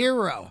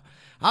zero.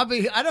 I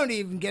don't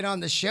even get on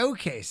the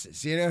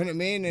showcases. You know what I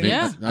mean? And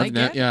Yeah. it's- I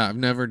get it. I've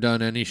never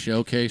done any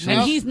showcases.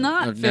 And he's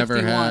not I've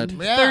 51. never had. He's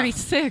Yeah.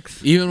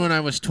 36. Even when I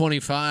was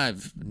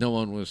 25, no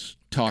one was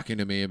talking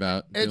to me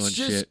about It's doing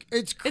just shit.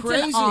 it's It's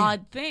crazy. an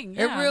odd thing.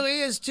 It Yeah. really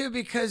is too,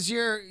 because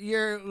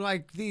you're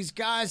like these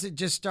guys that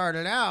just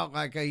started out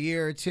like a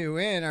year or 2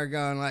 in are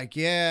going like,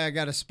 yeah, I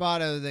got a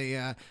spot of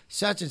the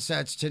such and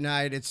such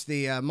tonight. It's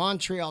the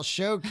Montreal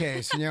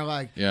Showcase, and you're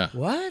like, Yeah.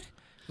 what?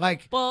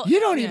 Like, Well, you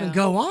don't yeah. even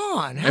go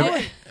on.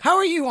 How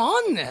are you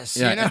on this?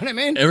 Yeah, you know what I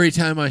mean? Every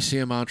time I see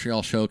a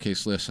Montreal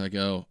Showcase list, I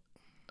go,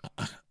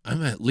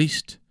 I'm at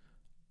least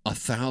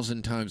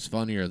 1,000 times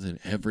funnier than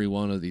every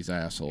one of these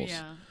assholes.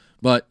 Yeah.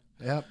 But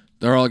Yep.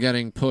 they're all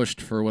getting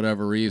pushed for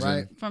whatever reason.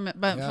 Right. From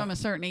a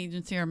certain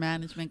agency or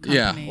management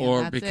Yeah, company. or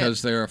and that's because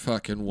it. they're a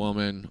fucking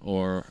woman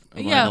or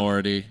a Yeah.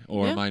 minority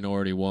or Yeah. a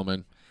minority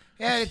woman.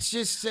 Yeah, it's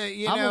just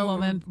you I'm know, a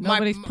woman. my-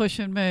 Nobody's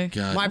pushing me.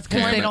 God My damn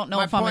Because it. they don't know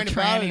my if I'm a point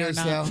about tranny it or is,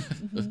 not.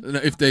 though,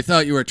 If they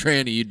thought you were a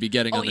tranny, you'd be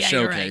getting Oh on the yeah,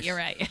 showcase. you're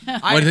right.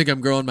 Why do you think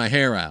I'm growing my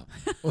hair out?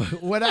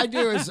 what I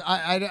do is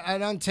I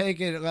don't take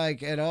it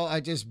like at all. I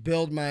just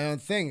build my own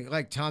thing.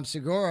 Like Tom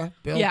Segura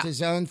built Yeah.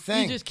 his own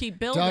thing. You just keep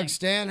building. Doug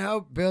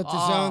Stanhope built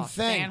his own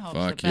thing. Stanhope's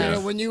Fuck the yeah. You best.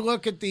 know, when you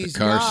look at The these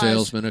car guys,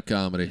 salesman of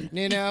comedy.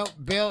 you know,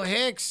 Bill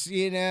Hicks,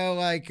 you know,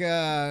 like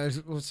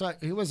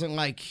he wasn't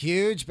like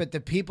huge, but the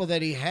people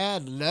that he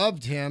had loved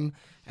him,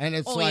 and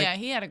it's Oh like, yeah,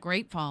 he had a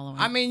great following.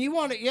 I mean, you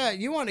want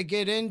to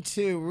get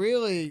into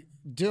really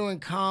doing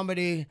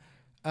comedy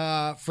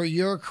for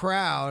your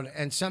crowd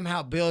and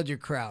somehow build your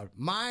crowd.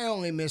 My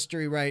only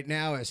mystery right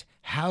now is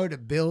how to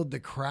build the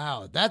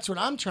crowd. That's what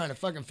I'm trying to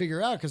fucking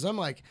figure out, because I'm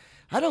like,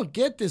 I don't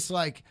get this,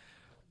 like,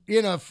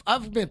 you know,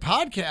 I've been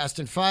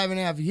podcasting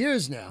 5.5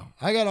 years now.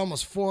 I got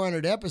almost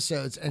 400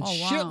 episodes and Oh,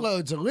 wow.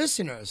 shitloads of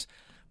listeners.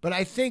 But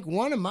I think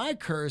one of my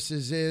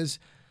curses is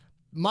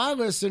my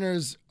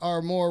listeners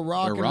are more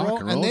rock, They're and, rock roll,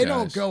 and roll and they guys.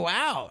 don't go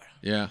out.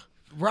 Yeah.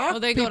 Rock well,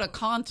 they people, go to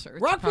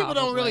concerts. rock people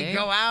don't really probably.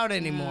 go out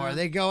anymore. Yeah.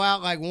 They go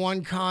out like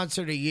one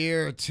concert a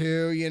year or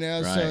two, you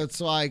know. Right. So it's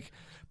like,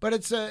 but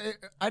it's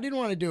I didn't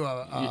want to do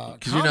a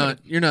Because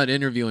you're not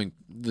interviewing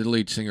the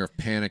lead singer of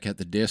Panic at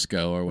the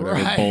Disco or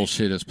whatever Right.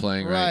 bullshit is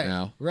playing right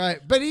now. Right.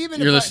 But even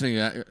You're if listening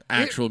to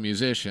actual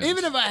musicians.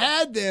 Even if I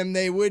had them,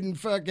 they wouldn't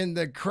fucking,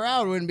 the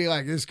crowd wouldn't be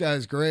like, this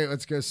guy's great,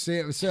 let's go see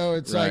him. So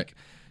it's Right. like,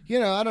 you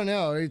know, I don't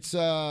know. It's,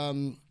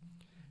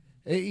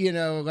 you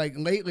know, like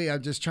lately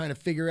I'm just trying to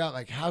figure out,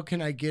 like, how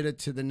can I get it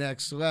to the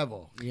next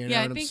level? You know Yeah,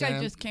 I what I'm think saying?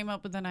 I just came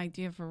up with an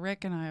idea for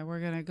Rick and I.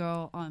 We're gonna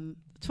go on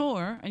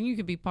tour, and you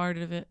could be part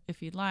of it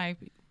if you'd like.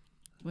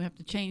 We have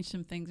to change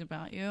some things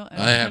about you. And I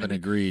it's haven't gonna be-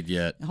 agreed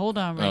yet. Hold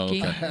on, Oh,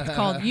 Ricky. okay. It's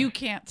called "You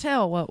Can't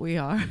Tell What We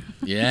Are,"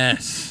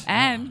 Yes.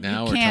 and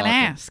Now you we're can't talking.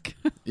 ask.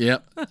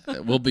 Yep.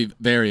 We'll be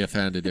very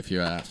offended if you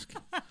ask.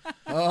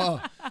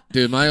 Oh,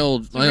 Dude, my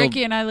old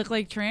Ricky and I look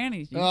like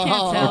trannies. You Oh.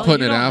 can't tell. We're putting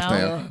You it don't out know.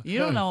 there. You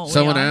don't know. What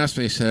Someone we are. asked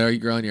me, said, "Are you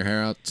growing your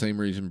hair out the same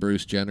reason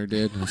Bruce Jenner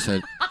did?" And I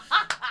said,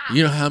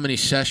 "You know how many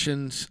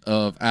sessions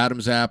of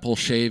Adam's apple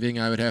shaving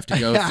I would have to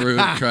go through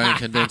to try and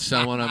convince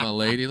someone I'm a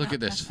lady? Look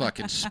at this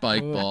fucking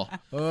spike ball.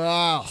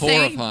 wow.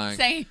 Horrifying.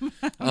 Same.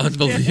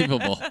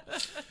 Unbelievable."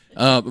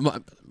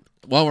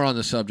 While we're on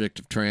the subject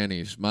of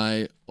trannies,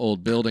 my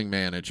old building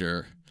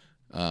manager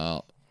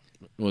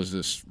was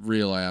this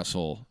real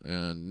asshole,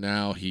 and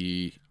now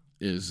he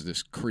is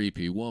this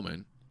creepy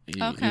woman.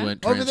 He Okay.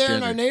 went Over there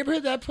in our transgender.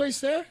 neighborhood, that place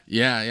there?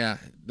 Yeah.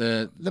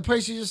 The The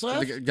place you just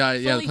left? guy,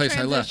 yeah, the Fully place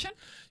I left. transition?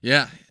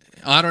 Yeah,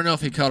 I don't know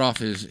if he cut off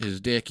his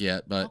dick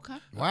yet, but Okay.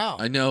 Wow.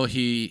 I know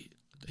he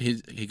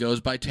goes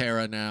by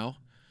Tara now,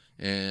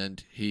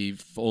 and he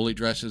fully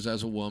dresses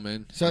as a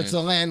woman. So it's and,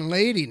 the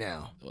landlady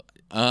now.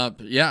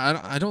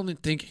 yeah. I don't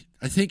think.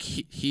 I think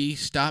he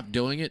stopped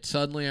doing it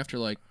suddenly after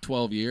like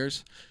 12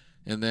 years,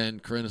 and then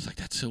Corinne's like,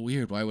 "That's so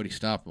weird. Why would he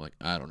stop?" I'm like,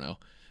 "I don't know."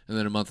 And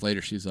then a month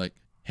later, she's like,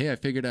 "Hey, I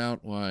figured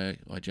out why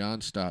John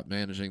stopped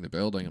managing the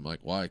building." I'm like,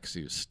 "Why?" Because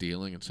he was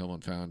stealing, and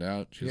someone found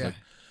out. She's Yeah. like,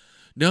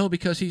 "No,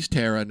 because he's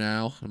Tara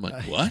now." I'm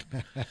like, "What?"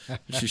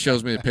 She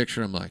shows me the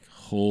picture. I'm like,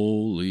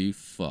 "Holy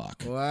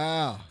fuck!"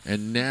 Wow.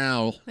 And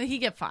now, Did he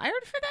get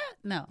fired for that?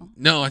 No.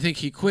 no, I think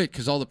he quit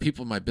because all the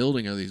people in my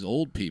building are these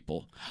old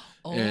people.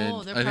 Oh,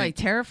 And they're I probably think-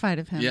 terrified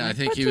of him. Yeah, I Like,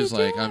 think "What he you was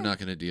like, doing?" "I'm not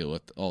going to deal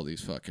with all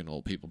these fucking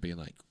old people being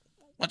like,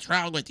 what's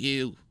wrong with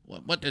you?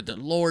 What did the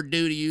Lord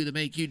do to you to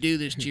make you do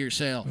this to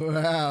yourself?"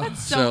 Wow.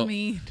 So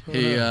mean.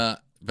 He,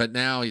 but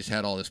now he's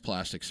had all this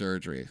plastic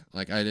surgery.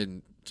 Like I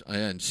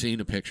hadn't seen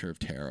a picture of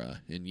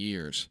Tara in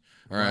years,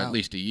 or Wow. at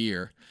least a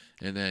year.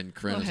 And then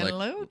Corinne Well, was like,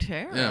 hello,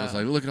 Tara. "Yeah, I was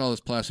like, look at all this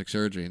plastic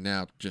surgery, and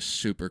now just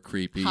super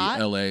creepy, Hot?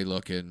 LA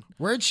looking."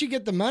 Where'd she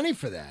get the money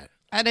for that?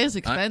 That is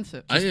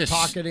expensive. I just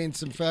Pocketing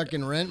some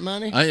fucking rent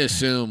money? I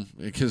assume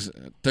because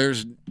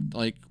there's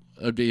like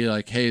it'd be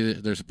like, "Hey,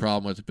 there's a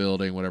problem with the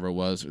building, whatever it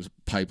was. There's a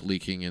pipe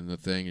leaking in the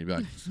thing." You'd be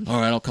like, "All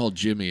right, I'll call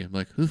Jimmy." I'm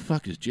like, "Who the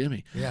fuck is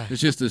Jimmy?" Yeah.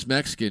 It's just this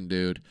Mexican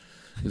dude.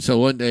 And so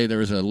one day there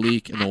was a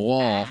leak in the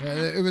wall.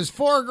 It was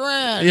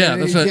 $4,000. Yeah,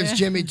 And that's he what- gives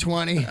Jimmy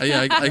 20.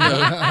 Yeah, I go,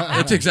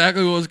 that's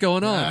exactly what was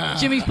going on.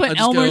 Jimmy's I putting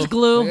just Elmer's go-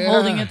 glue, Yeah.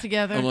 holding it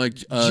together. I'm like,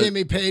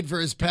 Jimmy paid for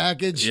his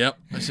package. "Yep."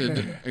 I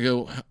said, I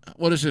go,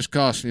 "What does this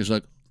cost?" And he's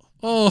like,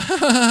 "Oh,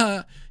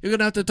 you're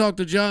gonna have to talk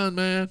to John,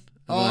 man."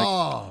 I'm like,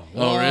 Oh.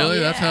 "Oh, really?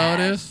 That's how it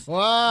is?" Wow.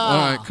 All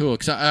right, cool.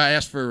 Because I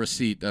asked for a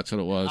receipt. That's what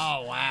it was.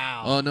 Oh,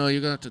 wow. Oh no,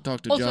 you're gonna have to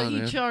talk to Oh, so John, he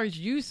man. charged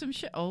you some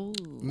shit? Oh.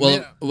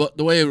 Well,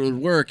 the way it would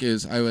work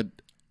is I would,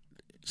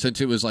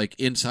 since it was like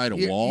inside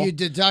a wall, You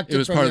deduct it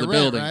was from part of your the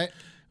rent, building. right?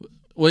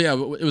 Well, yeah,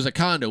 it was a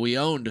condo. We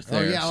owned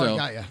there. yeah, so, I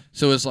got ya.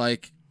 So it was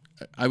like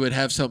I would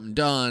have something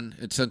done,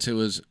 and since it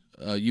was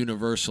a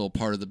universal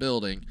part of the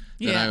building,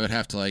 then I would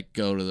have to like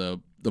go to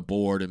the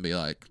board and be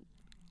like,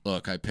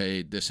 look, I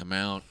paid this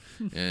amount,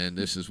 and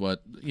this is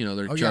what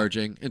they're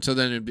charging, and so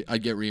then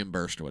I'd get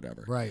reimbursed or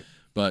whatever. Right.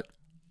 But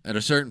at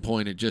a certain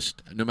point, it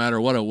just, no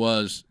matter what it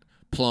was,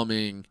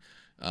 plumbing,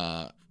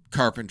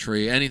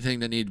 carpentry, anything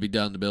that needed to be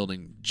done in the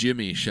building,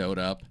 Jimmy showed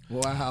up.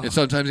 Wow. And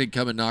sometimes he'd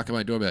come and knock on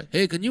my door and be like,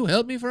 hey, can you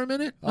help me for a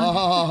minute?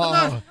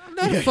 Oh. I'm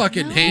not a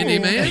fucking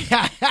handyman.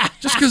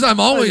 Just because I'm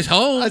always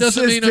home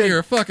doesn't mean I'm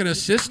your fucking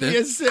assistant. The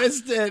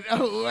assistant.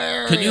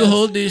 Hilarious. Can you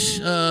hold this?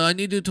 I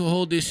need you to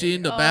hold this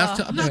in the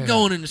bathtub. I'm not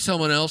going into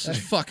someone else's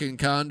fucking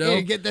condo.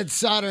 Yeah, get that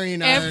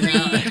soldering iron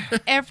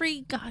out.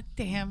 Every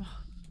goddamn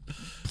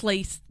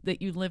place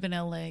that you live in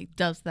LA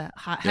does that.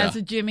 Has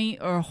a Jimmy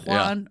or a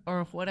Juan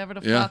or whatever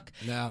the fuck.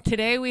 Yeah.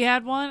 Today we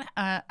had one.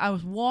 I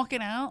was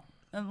walking out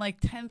at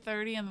like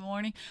 10:30 in the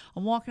morning.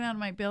 I'm walking out of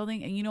my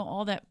building, and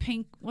all that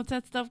pink. What's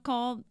that stuff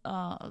called?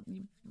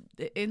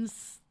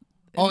 Insulation.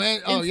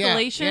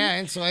 Yeah,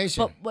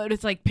 insulation. But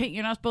it's like pink.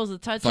 You're not supposed to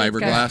touch Fiberglass. it. It's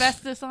got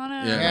asbestos on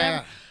it.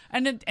 Yeah.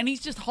 And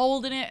he's just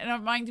holding it, and it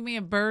reminded me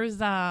of Burr's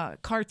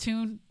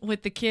cartoon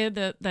with the kid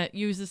that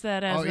uses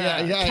that as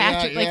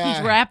catch it, like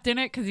he's wrapped in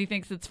it because he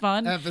thinks it's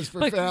fun. F is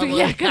for family.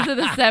 Yeah, because of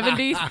the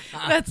 70s.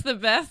 That's the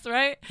best,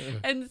 right?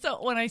 And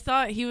so when I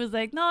saw it, he was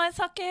like, "No, it's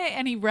okay,"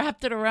 and he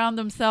wrapped it around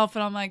himself,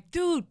 and I'm like,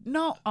 "Dude,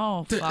 no,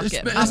 fuck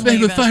it, It's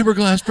made with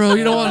fiberglass, bro.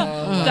 You don't want.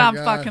 I'm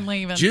fucking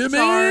leaving. Jimmy,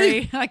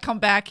 sorry. I come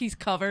back, he's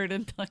covered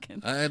in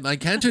fucking. My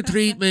cancer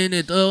treatment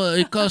it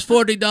costs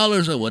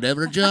 $40 or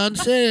whatever John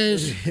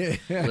says.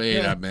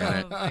 Wait a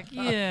minute. Like,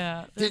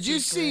 yeah. Did you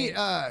see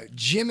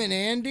Jim and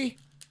Andy?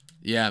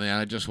 Yeah, man.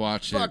 I just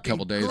watched it a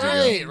couple days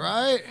great, ago.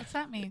 Right? What's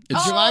that mean?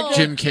 It's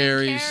Jim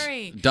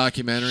Carrey's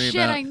documentary Shit,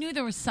 about. I knew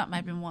there was something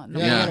I've been wanting to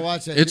I watch. gotta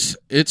watch that.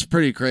 It's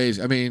pretty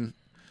crazy. I mean,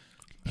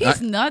 he's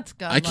nuts,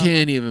 God. I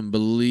can't even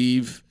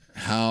believe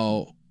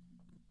how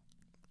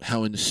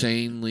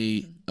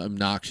insanely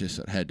obnoxious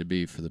it had to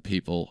be for the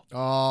people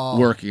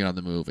working on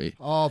the movie.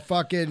 Oh,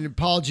 fucking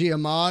Paul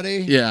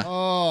Giamatti. Yeah.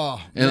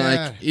 Oh, and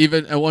man. like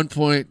even at one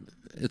point,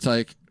 it's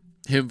like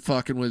him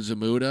fucking with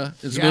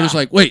Zamuda. And Zamuda's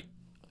like, "Wait,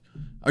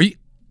 are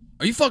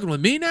you fucking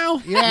with me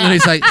now?" Yeah. And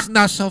he's like, "It's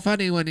not so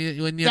funny when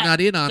you're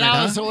not in on it."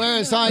 That was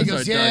hilarious. He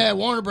goes, Sorry, Doug.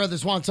 Warner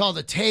Brothers wants all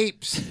the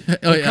tapes.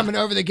 They're coming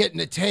over, they're getting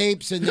the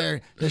tapes, and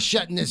they're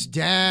shutting this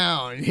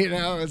down.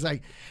 It's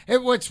like,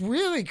 what's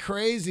really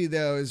crazy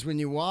though is when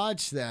you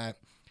watch that,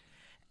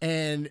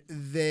 and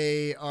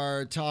they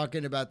are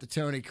talking about the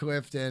Tony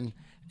Clifton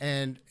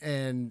and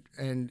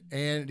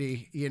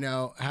Andy.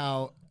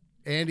 How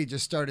Andy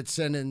just started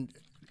sending.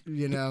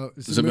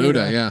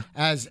 Zamuda,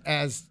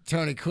 as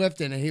Tony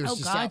Clifton, and he was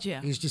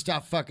he was just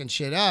out fucking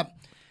shit up.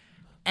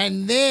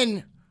 And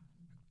then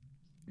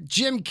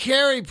Jim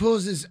Carrey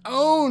pulls his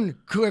own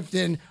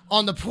Clifton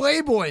on the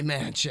Playboy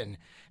Mansion.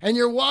 And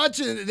you're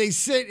watching,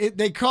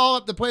 they call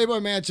up the Playboy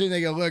Mansion, and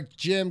they go, "Look,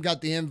 Jim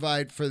got the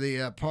invite for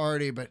the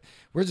party, but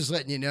we're just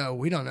letting you know,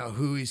 we don't know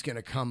who he's going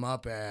to come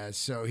up as.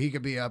 So he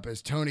could be up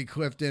as Tony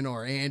Clifton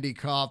or Andy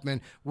Kaufman.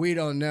 We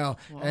don't know."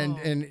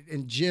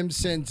 And Jim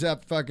sends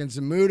up fucking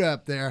Zamuda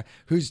up there,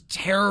 who's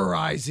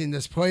terrorizing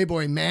this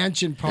Playboy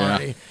Mansion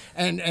party.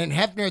 Yeah. And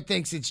Hefner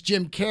thinks it's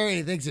Jim Carrey, and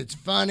he thinks it's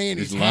funny, and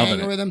he's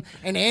hanging with him.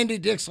 And Andy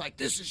Dick's like,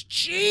 "This is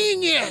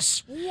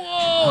genius.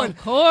 Whoa." Of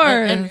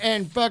course.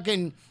 And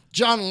fucking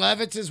John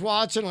Lovitz is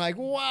watching, like,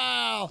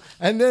 wow.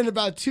 And then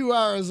about 2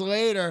 hours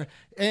later,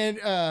 and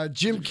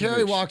Jim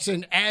Carrey walks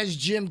in as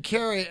Jim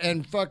Carrey,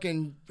 and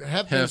fucking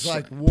Hefner's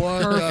like,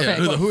 "What?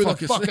 Who the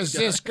fuck is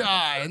this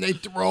guy?" And they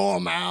throw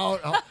him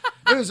out.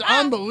 It was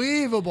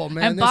unbelievable,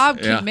 man. And Bob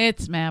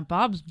commits, man.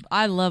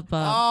 I love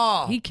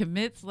Bob. He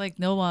commits like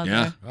no other.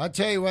 Yeah. I'll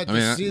tell you what,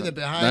 to see the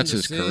behind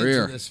the scenes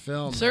career. of this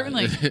film.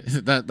 Certainly.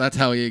 That's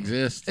how he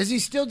exists. Is he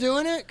still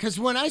doing it? Because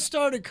when I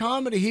started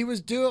comedy, he was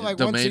doing like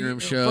the main room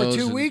shows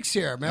for 2 weeks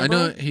here.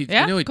 Remember?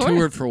 I know he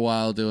toured for a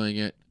while doing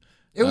it.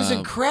 It was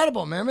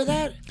incredible. Remember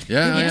that?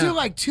 Yeah, he would do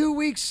like 2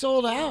 weeks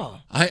sold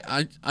out.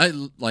 I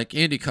like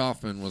Andy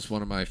Kaufman was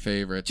one of my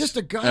favorites. Just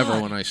a god.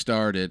 Ever when I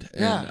started,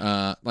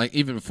 and like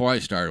even before I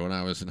started, when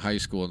I was in high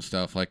school and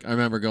stuff. Like I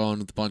remember going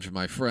with a bunch of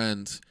my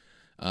friends,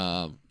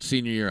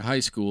 senior year of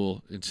high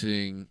school,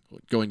 and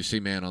going to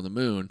see Man on the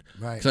Moon.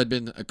 Right. Because I'd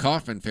been a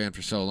Kaufman fan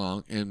for so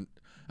long, and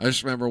I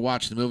just remember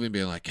watching the movie and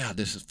being like, "God,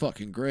 this is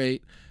fucking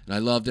great." And I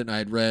loved it, and I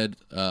had read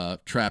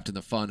Trapped in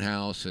the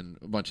Funhouse and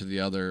a bunch of the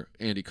other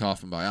Andy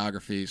Kaufman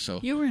biographies. So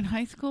you were in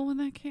high school when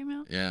that came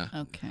out? Yeah.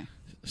 Okay.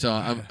 So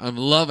I'm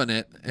loving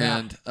it,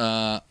 and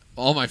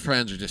all my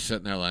friends are just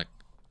sitting there like,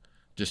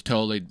 just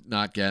totally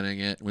not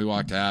getting it. We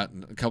walked out,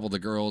 and a couple of the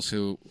girls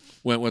who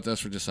went with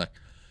us were just like,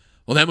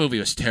 "Well, that movie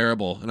was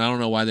terrible, and I don't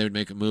know why they would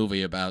make a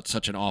movie about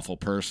such an awful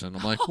person."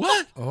 I'm like,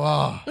 "What?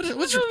 Wow. This movie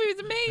was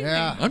amazing."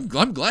 Yeah.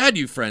 I'm glad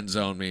you friend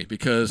zoned me,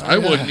 because I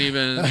wouldn't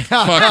even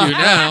fuck you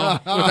now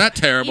with that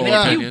terrible Even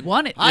if opinion. you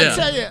want it. I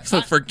tell you,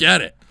 so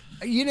forget it.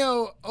 You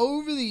know,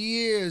 over the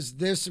years,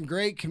 there's some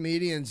great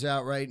comedians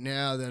out right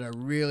now that are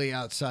really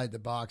outside the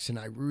box, and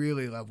I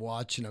really love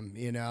watching them,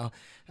 you know.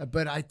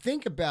 But I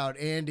think about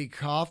Andy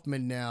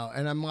Kaufman now,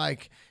 and I'm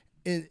like,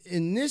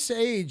 in this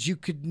age, you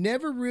could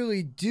never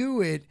really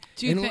do it.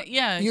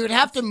 Yeah. You'd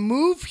have to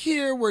move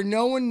here where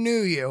no one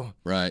knew you.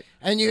 Right.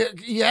 And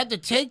you had to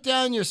take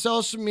down your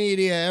social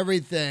media,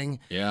 everything.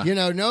 Yeah. You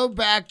know, no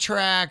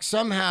backtrack.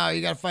 Somehow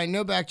you got to find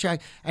no backtrack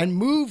and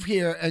move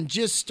here and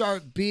just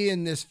start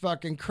being this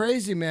fucking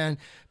crazy man.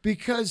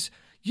 Because,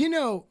 you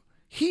know,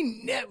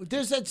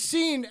 there's that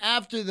scene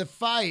after the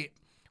fight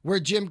where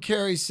Jim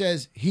Carrey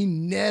says he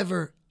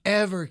never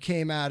ever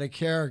came out of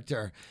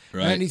character.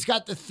 Right. And he's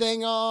got the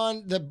thing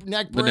on, the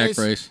neck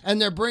brace,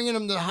 and they're bringing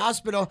him to the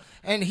hospital.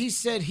 And he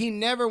said he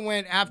never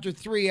went after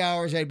 3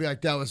 hours. I'd be like,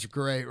 that was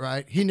great,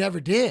 right? He never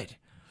did.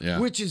 Yeah.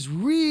 Which is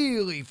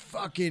really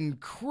fucking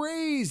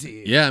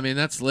crazy. Yeah, I mean,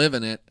 that's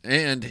living it.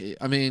 And,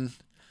 I mean,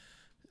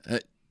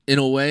 in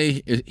a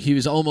way, he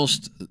was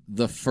almost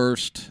the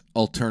first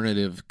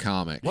alternative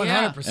comic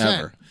 100%.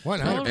 ever.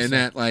 100%. And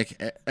that,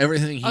 like,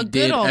 everything he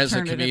did as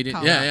a comedian.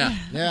 comic.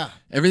 Yeah.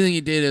 Everything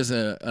he did as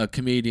a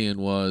comedian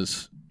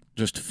was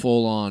just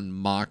full-on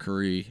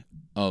mockery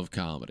of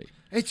comedy.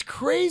 It's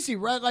crazy,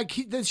 right? Like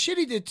the shit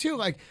he did too,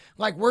 like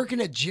working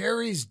at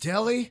Jerry's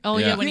Deli. Oh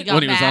yeah, when he got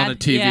was on a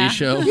TV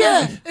show.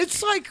 Yeah,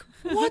 it's like,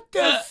 what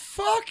the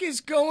fuck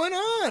is going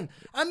on?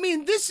 I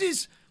mean, this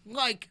is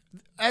like,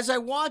 as I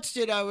watched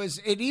it,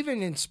 it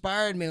even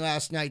inspired me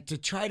last night to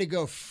try to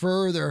go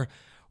further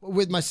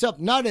with myself,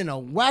 not in a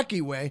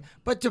wacky way,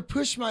 but to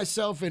push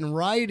myself in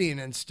writing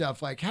and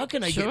stuff. Like, how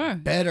can I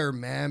get better,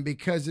 man?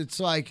 Because it's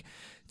like,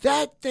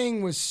 that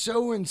thing was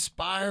so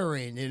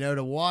inspiring, you know,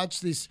 to watch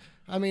these.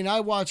 I mean, I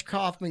watched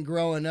Kaufman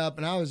growing up,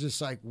 and I was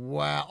just like,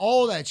 wow,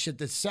 all that shit.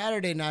 The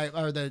Saturday night,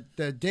 or the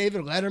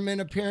David Letterman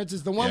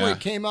appearances, the one where he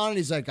came on and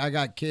he's like, I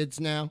got kids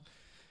now.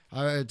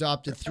 I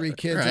adopted 3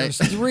 kids. Right. There was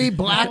 3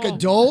 black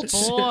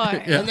adults.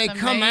 Boy, And they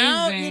come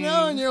out, you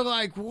know, and you're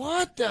like,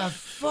 what the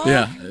fuck?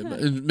 Yeah,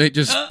 it made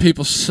just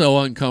people so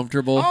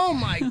uncomfortable. Oh,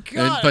 my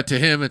God. But to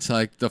him, it's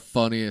like the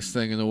funniest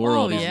thing in the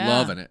world. He's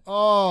loving it.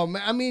 Oh,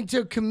 man. I mean,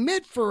 to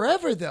commit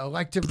forever, though,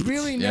 like to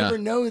really never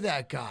know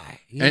that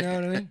guy. You know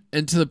what I mean?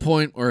 And to the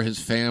point where his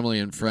family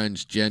and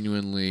friends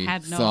genuinely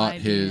thought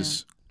idea.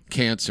 his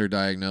cancer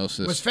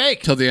diagnosis Was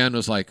fake. Till the end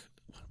was like,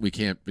 we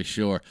can't be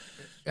sure.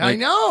 I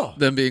know.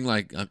 Them being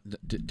like,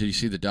 did you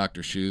see the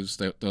doctor shoes?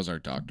 Those are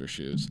doctor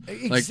shoes.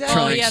 Exactly. Like Oh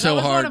trying yeah, so that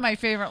was hard. one of my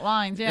favorite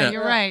lines. Yeah,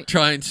 you're right.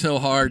 Trying so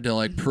hard to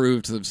like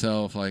prove to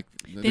themselves like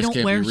They this don't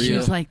can't wear be real.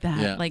 shoes like that.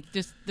 Yeah. Like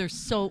just they're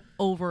so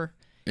over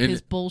And-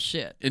 his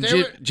bullshit. And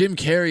Jim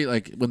Carrey,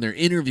 like when they're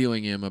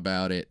interviewing him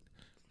about it,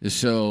 it's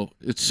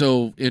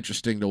so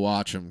interesting to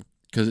watch him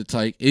because it's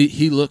like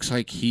he looks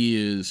like he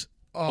is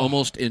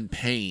almost in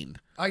pain.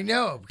 I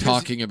know.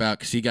 Talking about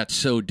because he got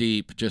so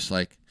deep, just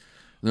like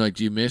they're like,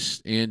 do you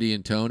miss Andy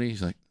and Tony?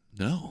 He's like,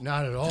 no,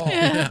 not at all.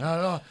 Not at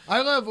all.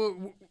 I love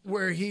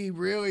where he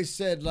really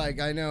said,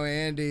 like, I know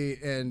Andy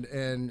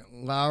and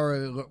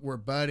Laura were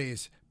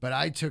buddies, but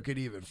I took it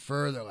even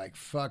further. Like,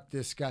 fuck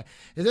this guy.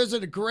 And there's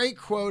a great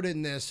quote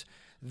in this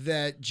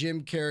that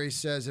Jim Carrey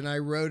says, and I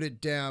wrote it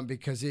down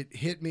because it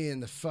hit me in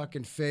the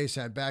fucking face.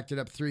 I backed it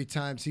up 3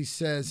 times. He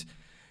says,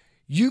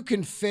 you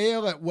can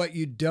fail at what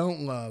you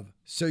don't love,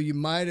 so you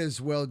might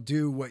as well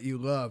do what you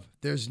love.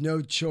 There's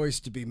no choice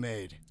to be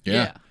made.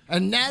 Yeah.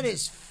 And that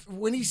is,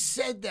 when he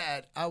said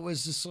that, I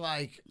was just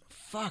like,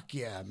 fuck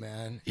yeah,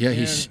 man. Yeah,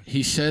 And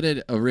he said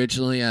it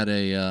originally at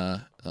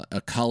a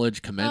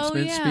college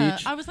commencement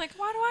speech. I was like,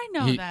 why do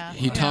I know that?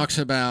 He talks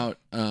about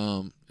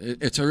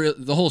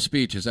the whole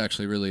speech is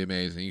actually really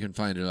amazing. You can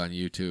find it on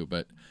YouTube,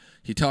 but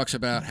he talks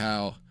about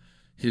how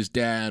his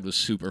dad was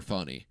super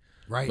funny.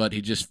 Right. But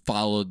he just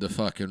followed the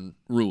fucking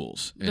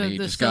rules. And he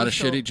The just got a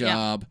social- shitty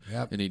job.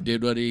 Yep. And he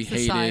did what he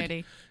Society.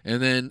 hated.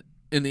 And then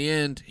in the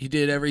end, he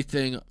did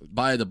everything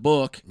by the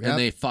book. Yep. And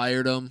they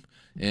fired him.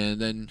 And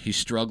then he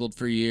struggled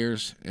for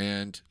years.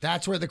 And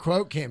that's where the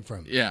quote came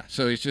from. yeah,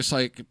 so he's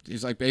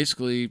like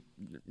basically,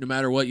 no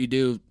matter what you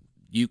do,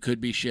 you could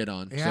be shit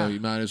on. Yeah. So you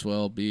might as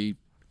well be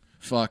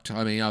fucked.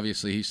 I mean,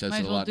 obviously he says Might it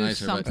as a well lot do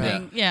nicer. But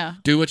something. Yeah.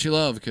 do what you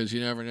love because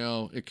you never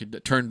know. It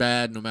could turn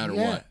bad no matter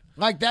what.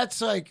 Like, that's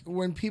like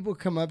when people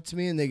come up to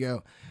me and they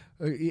go,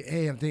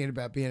 hey, I'm thinking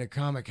about being a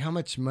comic. How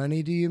much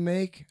money do you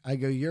make? I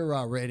go, you're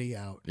already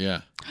out.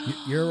 Yeah.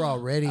 You're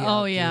already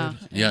out. Oh yeah.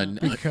 Dude. Yeah.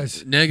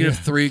 Because negative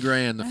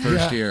 $3,000 the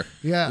first year.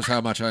 Yeah. Is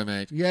how much I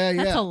made. Yeah,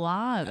 That's yeah. a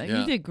lot. Yeah.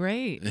 You did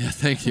great. Yeah,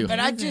 thank you. But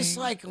I Amazing. just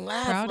like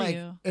laugh. Proud of like,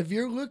 you. if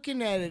you're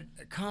looking at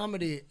it,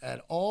 comedy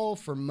at all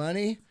for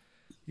money,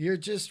 you're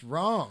just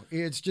wrong.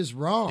 It's just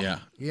wrong. Yeah.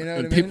 You know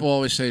what I mean? People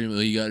always say to me,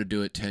 well, you got to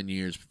do it 10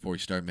 years before you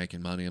start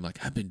making money. I'm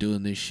like, I've been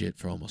doing this shit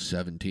for almost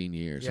 17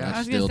 years. Yeah. And I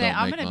was still gonna say don't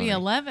I'm make gonna money. be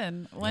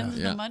 11. When's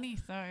Yeah. the money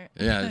start?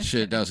 Yeah, that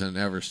shit doesn't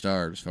ever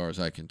start as far as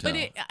I can tell.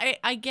 But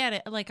I get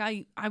it. Like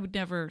I would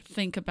never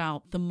think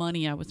about the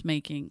money I was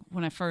making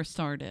when I first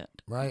started.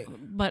 Right.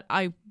 But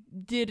I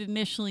did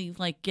initially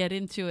like get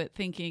into it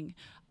thinking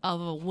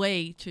of a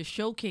way to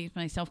showcase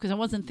myself because I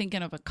wasn't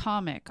thinking of a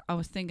comic. I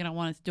was thinking I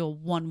wanted to do a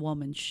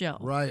one-woman show.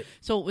 Right.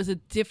 So it was a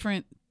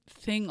different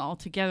thing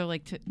altogether,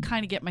 like to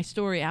kind of get my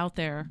story out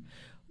there,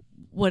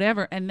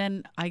 whatever. And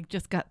then I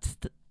just got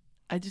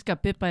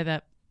bit by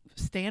that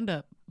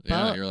stand-up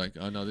bug. You're like,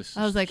 oh no, this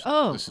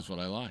is what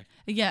I like.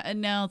 Yeah,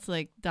 and now it's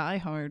like Die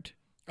Hard.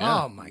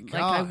 Yeah. Oh my God.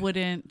 Like I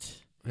wouldn't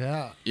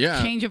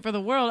change it for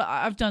the world.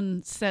 I've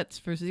done sets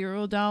for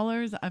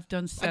 $0. I've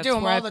done sets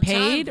where I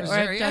paid, or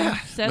I've done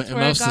sets where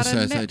I got most of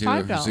the sets I do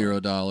are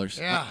 $5. $0.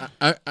 Yeah.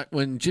 I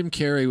when Jim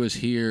Carrey was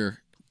here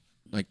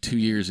like 2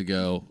 years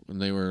ago, when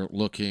they were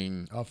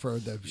looking for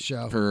the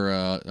show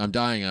for I'm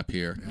Dying Up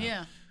Here.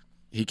 Yeah.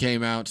 He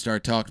came out and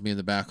started talking to me in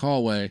the back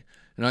hallway,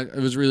 and it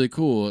was really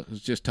cool. It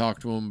was just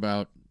talking to him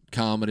about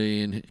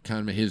comedy and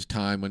kind of his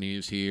time when he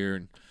was here,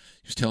 and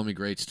he was telling me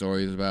great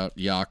stories about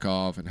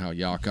Yakov and how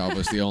Yakov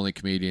was the only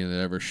comedian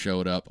that ever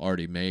showed up,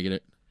 already made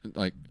it,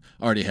 like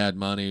already had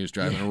money. He was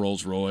driving a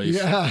Rolls Royce.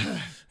 Yeah.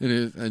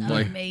 And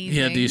like he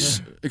had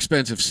these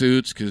expensive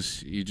suits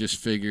because you just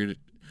figured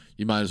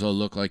you might as well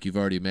look like you've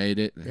already made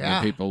it. And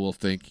then people will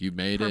think you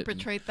made it.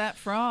 Perpetrate that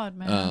fraud,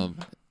 man.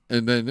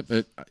 And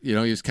then, he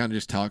was kind of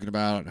just talking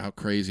about how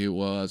crazy it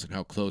was and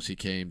how close he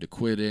came to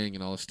quitting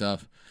and all this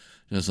stuff.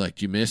 And I was like,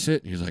 do you miss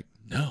it? And he was like,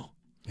 no.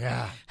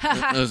 Yeah.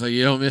 I was like,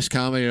 you don't miss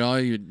comedy at all?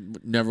 You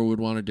never would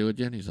want to do it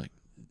again? He's like,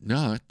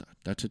 no,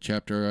 that's a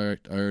chapter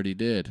I already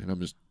did. And I'm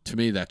just, to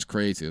me, that's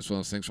crazy. It's one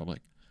of those things where I'm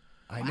like,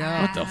 I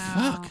know. What the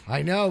fuck?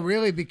 I know,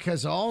 really,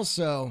 because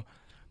also...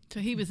 So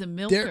he was a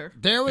milker.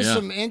 There was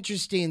some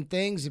interesting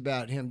things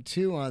about him,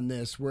 too, on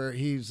this, where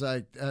he's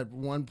like, at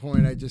one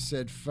point, I just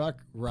said, fuck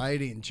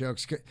writing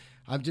jokes.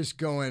 I'm just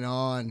going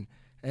on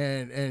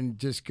and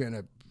just going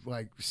to,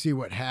 like, see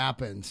what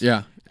happens.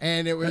 Yeah.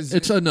 And it was...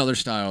 It's another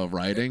style of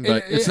writing,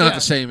 but it's not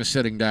the same as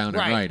sitting down and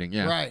writing.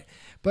 Yeah. Right.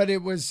 But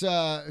it was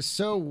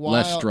so wild.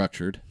 Less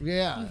structured.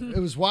 Yeah. It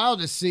was wild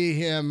to see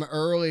him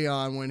early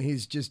on when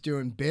he's just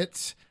doing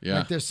bits. Yeah.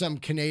 Like there's some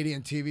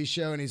Canadian TV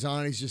show and he's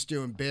just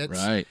doing bits.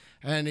 Right.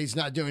 And he's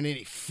not doing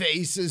any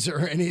faces or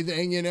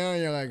anything, And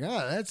you're like,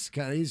 oh, that's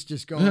kind of, he's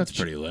just going. That's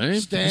pretty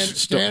lame.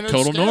 Standard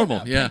total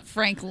normal. stand-up. Yeah.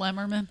 Frank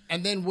Lemmerman.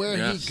 And then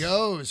where he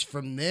goes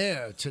from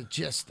there to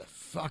just the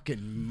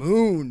fucking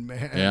moon,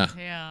 man. Yeah.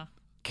 Yeah.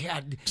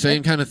 God.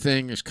 Same kind of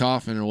thing as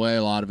Kaufman in a way.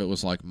 A lot of it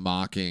was like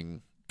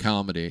mocking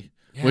comedy.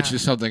 Which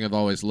is something I've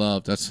always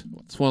loved. That's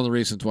one of the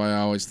reasons why I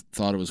always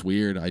thought it was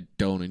weird. I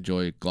don't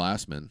enjoy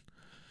Glassman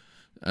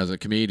as a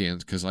comedian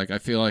because, like, I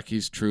feel like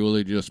he's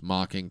truly just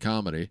mocking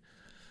comedy.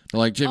 But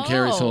like Jim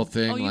Carrey's whole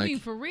thing, oh, you like, mean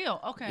for real?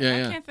 Okay,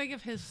 I can't think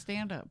of his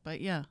stand-up, but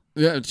yeah.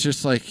 Yeah, it's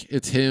just like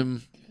it's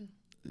him.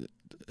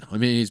 I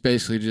mean, he's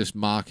basically just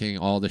mocking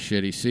all the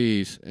shit he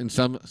sees, and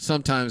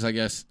sometimes I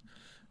guess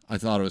I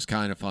thought it was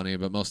kind of funny,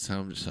 but most of the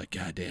time I'm just like,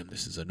 God damn,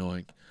 this is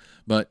annoying.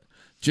 But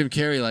Jim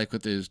Carrey, like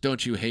with his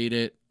 "Don't You Hate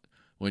It."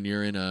 When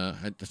you're in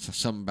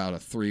something about a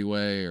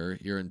three-way or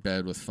you're in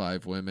bed with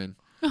 5 women.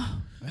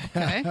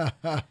 Okay.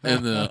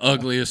 And the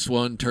ugliest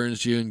one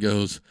turns to you and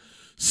goes,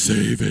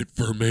 save it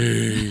for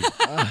me.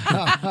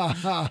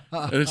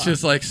 And it's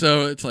just like,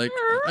 so it's like,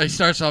 he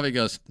starts off, he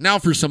goes, now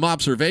for some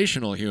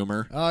observational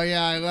humor. Oh,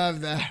 yeah, I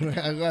love that.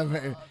 I love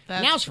it.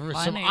 That's now for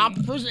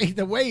funny.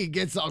 the way he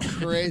gets all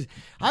crazy.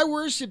 I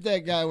worshiped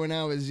that guy when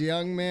I was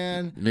young,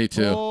 man. Me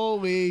too.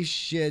 Holy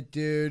shit,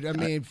 dude. I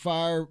mean,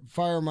 Fire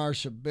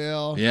Marshal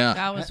Bill. Yeah.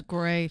 That was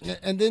great.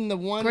 And then the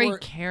one Great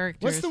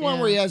characters. What's the one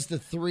where he has the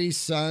 3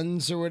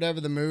 sons or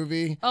whatever, the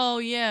movie? Oh,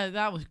 yeah,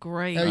 that was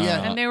great. Oh,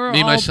 yeah. And they were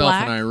Me, all Myself,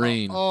 black. and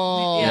Irene.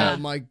 Oh, Yeah.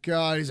 my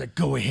God. He's like,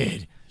 go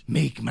ahead.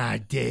 Make my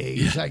day.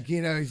 He's like,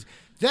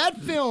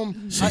 that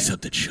film. Say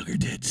something, sugar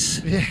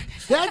tits.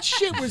 That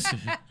shit was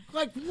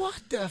like,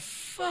 what the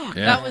fuck?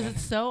 Yeah. That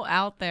was so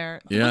out there.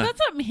 Yeah. Was that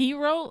something he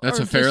wrote? That's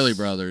or a Fairley just-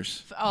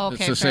 Brothers. Oh, okay.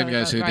 It's the same Fairly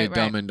guys who Brothers. did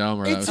Right, Dumb and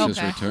Dumber. It's That was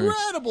his return.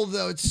 incredible,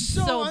 though. It's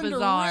so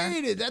bizarre.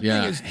 underrated. That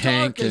Yeah, thing is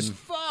Hank dark as and-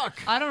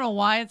 fuck. I don't know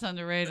why it's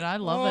underrated. I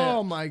love it.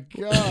 Oh, my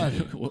God.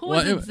 Who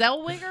was it?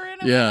 Zellweger in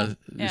it? Yeah.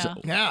 Yeah.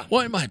 Yeah.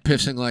 Why am I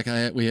pissing like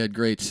we had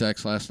great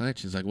sex last night?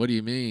 She's like, what do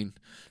you mean?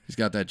 He's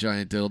got that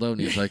giant dildo,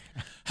 and he's like,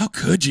 how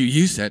could you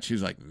use that? She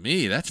was like,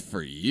 me, that's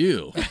for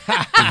you.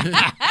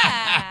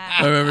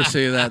 I remember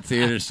seeing that in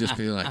theaters just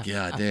being like,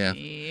 God damn.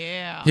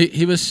 Yeah.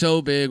 He was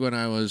so big when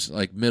I was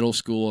like middle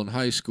school and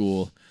high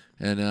school,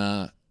 and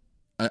I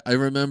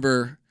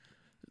remember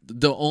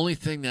the only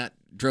thing that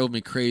drove me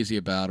crazy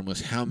about him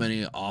was how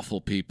many awful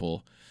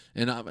people.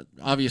 And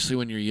obviously,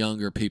 when you're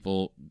younger,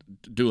 people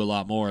do a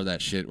lot more of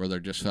that shit where they're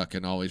just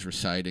fucking always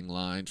reciting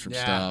lines from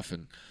stuff.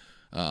 And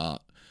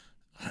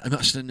I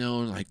must have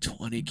known like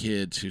 20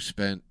 kids who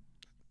spent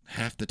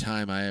half the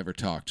time I ever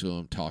talked to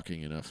them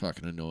talking in a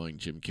fucking annoying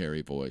Jim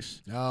Carrey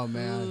voice. Oh,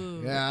 man.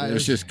 Ooh. Yeah.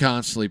 There's just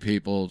constantly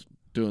people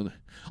doing.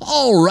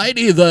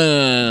 Alrighty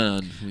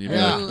then.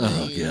 Yeah.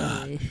 Oh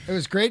God. It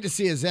was great to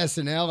see his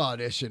SNL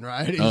audition,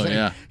 right?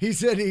 Yeah. He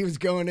said he was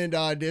going into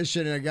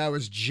audition and a guy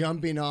was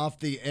jumping off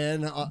the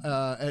N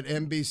at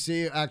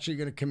NBC, actually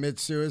going to commit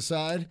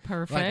suicide.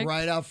 Perfect. Like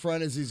right out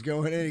front as he's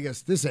going in, he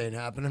goes, "This ain't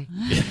happening."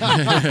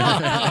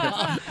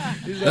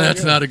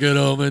 That's not a good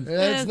omen.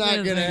 That's not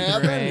going to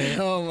happen. great.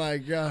 Oh my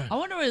God. I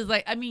wonder what it's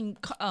like. I mean,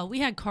 we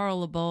had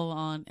Carl LeBeau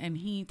on, and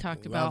he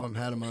talked about. Love him,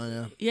 had him on,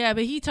 yeah. Yeah,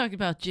 but he talked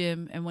about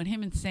Jim and when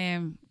him and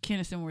Sam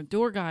Kinison were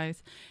door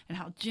guys, and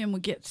how Jim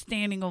would get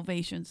standing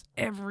ovations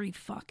every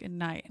fucking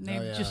night, and they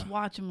would just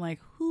watch him like,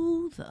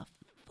 who the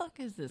fuck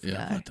is this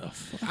guy? What the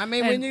fuck? I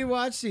mean, when you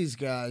watch these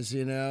guys,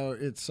 you know,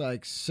 it's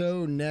like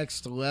so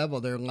next level.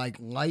 They're like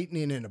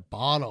lightning in a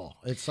bottle.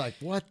 It's like,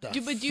 what the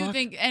But do you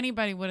think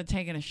anybody would have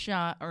taken a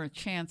shot or a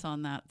chance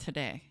on that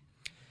today?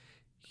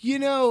 You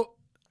know,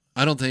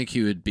 I don't think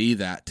he would be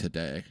that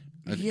today.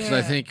 Because Yeah.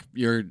 I think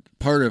you're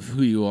part of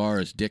who you are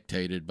is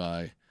dictated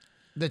by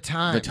the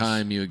time. the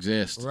time you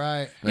exist.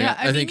 Right. Like, Yeah,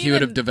 I I mean, think he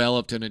would have even-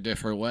 developed in a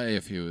different way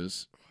if he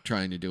was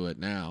trying to do it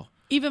now.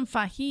 Even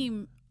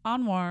Fahim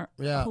Anwar,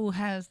 Yeah. who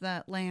has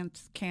that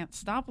Lance Can't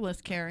Stop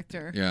List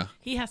character, Yeah.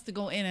 he has to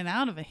go in and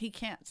out of it. He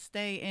can't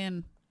stay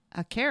in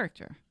a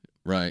character.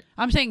 Right.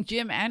 I'm saying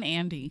Jim and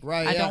Andy.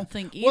 Right. I yeah. don't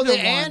think either Well, the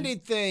one. Andy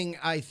thing,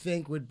 I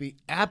think, would be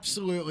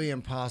absolutely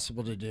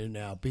impossible to do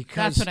now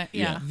because That's what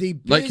yeah. the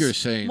Like you were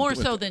saying. More with-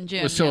 so than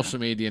Jim, With yeah. social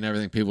media and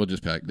everything, people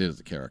just be like, this is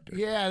the character.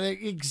 Yeah,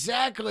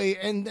 exactly.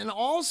 And then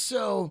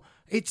also,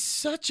 it's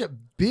such a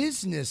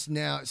business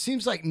now. It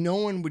seems like no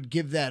one would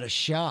give that a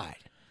shot.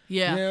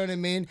 Yeah. You know what I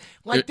mean?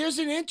 Like, there's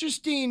an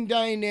interesting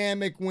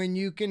dynamic when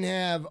you can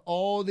have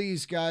all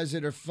these guys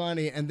that are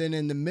funny, and then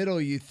in the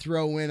middle you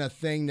throw in a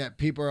thing that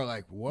people are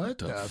like, what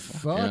the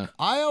fuck? Yeah.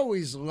 I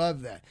always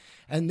love that.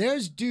 And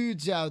there's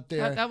dudes out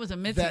there That was a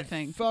Mitzi that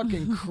thing.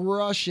 fucking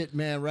crush it,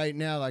 man, right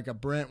now, like a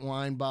Brent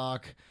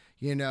Weinbach,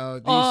 you know,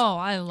 these Oh,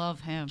 I love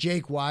him.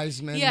 Jake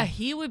Wiseman. Yeah,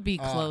 he would be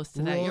close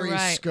to that. Rory You're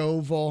right.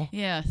 Scovel.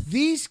 Yes.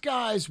 These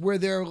guys where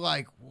they're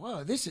like,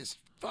 whoa, this is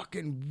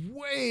fucking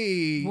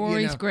way.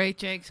 Rory's you know. great.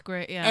 Jake's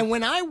great. Yeah. And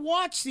when I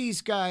watch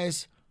these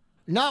guys,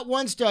 not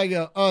once do I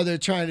go, oh, they're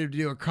trying to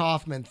do a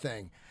Kaufman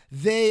thing.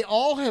 They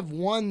all have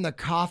won the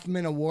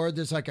Kaufman Award.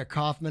 There's like a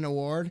Kaufman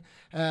Award.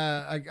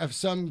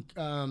 Some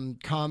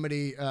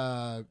comedy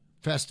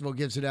festival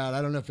gives it out.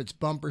 I don't know if it's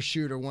Bumper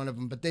Shoot or one of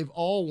them, but they've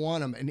all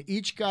won them. And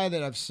each guy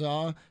that I've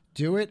saw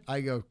do it,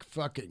 I go,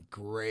 fucking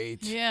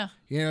great. yeah.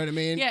 You know what I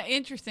mean? Yeah,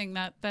 interesting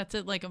that's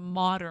it, like a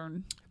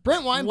modern.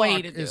 Brent Way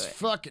Weinbach to do is it.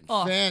 fucking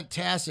Oh.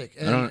 fantastic.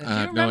 I have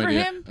no remember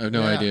idea. him? I have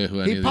no Yeah. idea who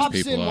He any of pops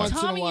these people in are. once in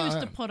a Tommy while.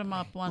 used to put him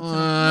up once.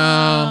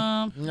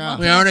 No.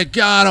 We already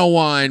got a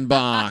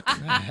Weinbach.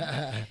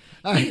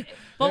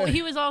 But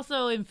he was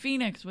also in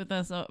Phoenix with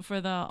us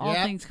for the All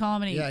Yeah. Things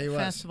Comedy Yeah, he was.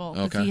 Festival.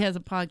 'Cause Okay. he has a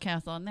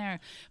podcast on there.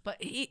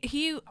 But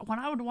he when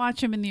I would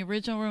watch him in the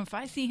original room, if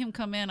I see him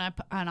come in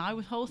and I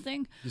was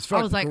hosting, He's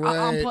I was like, fucking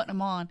I'm great. putting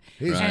him on.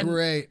 He's And,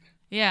 great.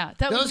 Yeah,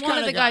 that Those was one of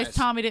kinda the guys guys.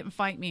 Tommy didn't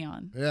fight me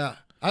on. Yeah.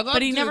 I love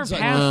But he never dudes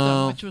passed like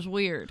Well- him, which was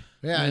weird.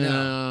 Yeah, I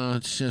know. No,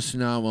 it's just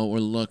not what we're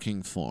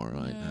looking for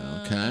right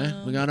now,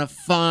 okay? We got to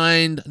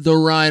find the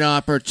right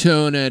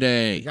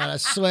opportunity. Gotta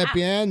slip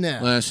you in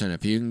there. Listen,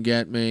 if you can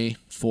get me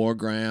 4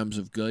 grams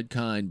of good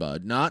kind,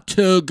 bud. Not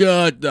too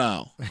good,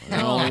 though.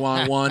 I only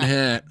want 1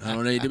 hit. I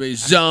don't need to be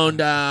zoned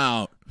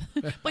out.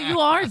 But you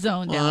are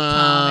zoned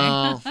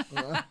out, Well,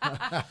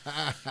 Tommy.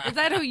 Is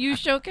that who you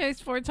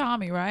showcased for,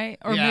 Tommy, right?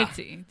 Or Yeah.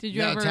 Mitzi? Did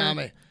you No, ever?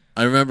 Tommy.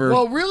 I remember...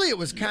 Well, really, it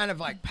was kind of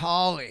like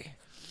Polly.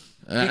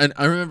 And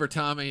I remember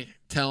Tommy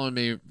telling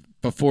me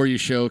before you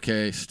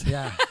showcased,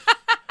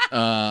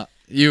 Yeah.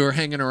 you were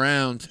hanging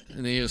around,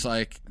 and he was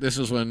like, this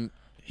was when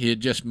he had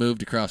just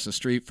moved across the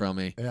street from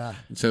me. Yeah.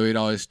 And so he'd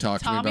always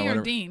talk to me Tommy about or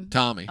whatever. Dean?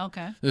 Tommy.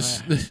 Okay.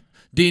 This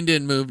Dean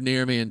didn't move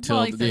near me until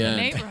Well, he's the in the end.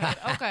 neighborhood.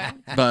 Okay.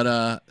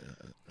 But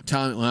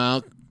Tommy,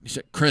 well, he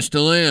said, Chris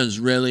D'Elia's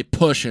really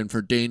pushing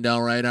for Dean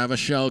Delray to have a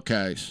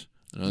showcase.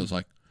 And I was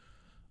like,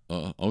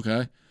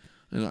 okay.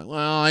 And he's like, well,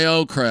 I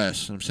owe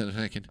Chris. And I'm sitting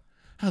there thinking,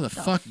 how the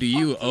fuck do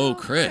you owe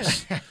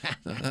Chris?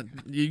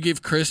 You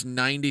give Chris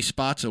 90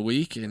 spots a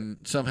week, and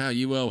somehow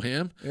you owe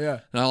him? Yeah.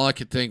 And all I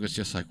could think was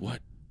just like, what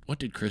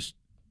did Chris,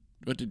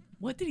 What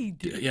did he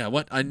do? yeah,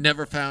 what? I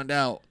never found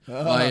out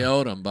why I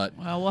owed him, but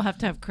Well, we'll have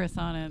to have Chris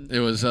on and it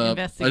was, I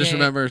investigate. just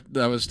remember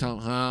I was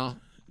telling, well,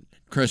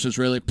 Chris is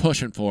really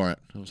pushing for it.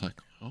 I was like,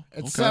 oh,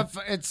 It's okay.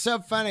 it's so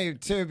funny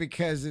too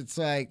because it's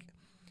like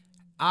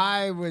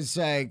I was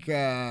like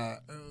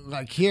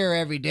here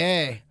every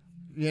day,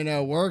 you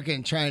know,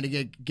 working trying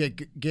to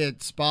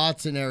get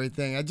spots and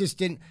everything. I just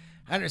didn't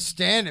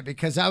understand it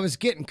because I was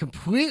getting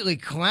completely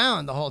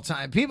clowned the whole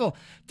time. People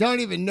don't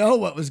even know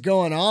what was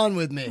going on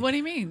with me. What do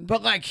you mean?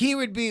 But like he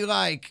would be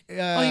like,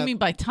 Oh, you mean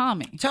by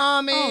Tommy?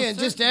 Tommy Oh, and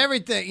just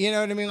everything, you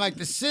know what I mean? Like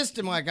the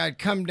system, like I'd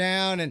come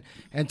down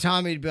and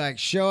Tommy'd be like,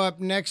 show up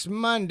next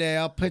Monday,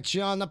 I'll put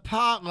you on the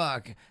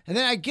potluck. And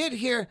then I'd get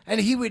here and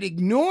he would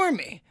ignore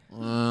me.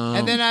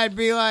 And then I'd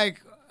be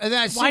like, And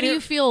then Why do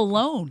you feel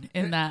alone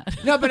in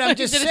that? No, but I'm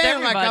just Did it to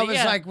saying, like, I everybody, was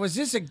yeah. like, was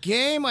this a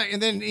game? Like,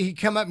 and then he'd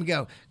come up and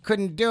go,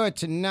 couldn't do it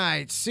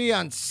tonight. See you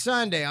on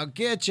Sunday. I'll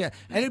get you.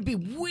 And it'd be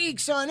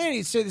weeks on end.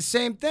 He'd say the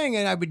same thing,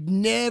 and I would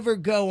never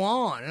go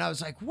on. And I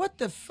was like, what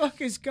the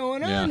fuck is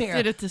going on here?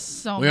 Did it to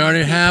so We many already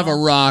people. have a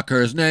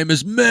rocker. His name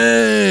is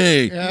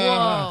May.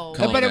 Whoa.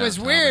 Calm But it down, was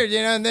Tommy. weird,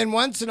 you know, and then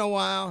once in a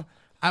while,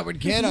 I would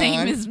get His on.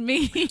 name is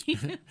me.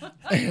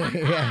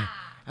 Yeah.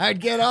 I'd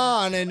get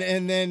on, and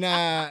then,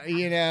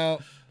 you know,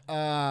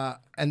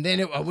 and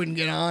then I wouldn't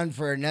get on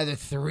for another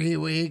 3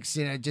 weeks,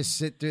 you know, just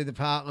sit through the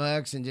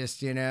potlucks and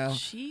just, you know.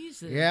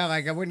 Jesus. Yeah,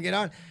 like I wouldn't get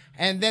on.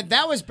 And then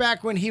that was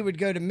back when he would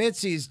go to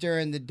Mitzi's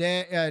during the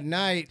day,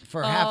 night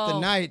for half the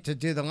night to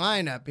do the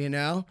lineup, you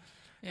know.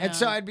 And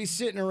so I'd be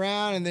sitting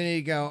around, and then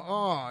he'd go,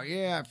 "Oh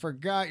yeah, I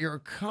forgot you're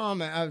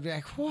coming." I'd be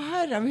like,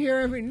 "What? I'm here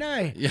every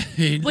night." Yeah,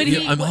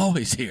 I'm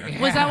always here.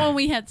 Was that when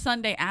we had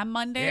Sunday and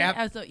Monday? Yep.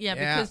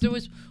 Because there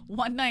was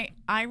one night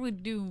I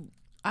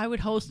would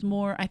host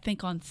more, I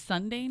think, on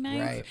Sunday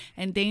nights, Right.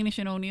 and Danish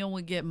and O'Neill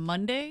would get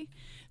Monday.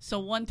 So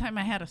one time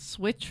I had to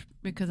switch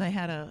because I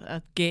had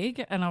a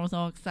gig, and I was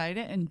all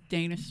excited, and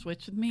Danish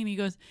switched with me, and he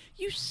goes,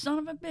 "You son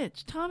of a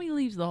bitch, Tommy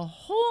leaves the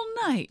whole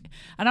night."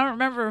 And I don't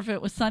remember if it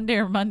was Sunday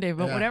or Monday,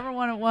 but whatever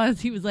one it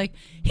was, he was like,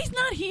 "He's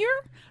not here?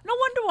 No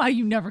wonder why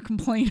you never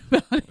complain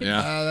about it."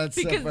 Yeah. Oh, that's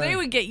so Because funny. they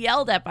would get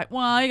yelled at by,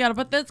 "Well, you got to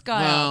put this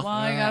guy out. Well,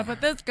 Well, you got to put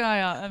this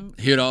guy out." And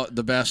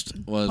The best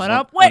was Put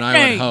up when I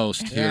Whitney. would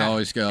host. He would Yeah.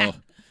 always go,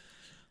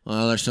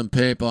 "Well, there's some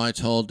people I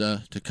told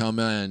to come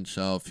in,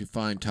 so if you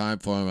find time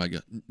for them, I go,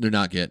 they're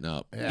not getting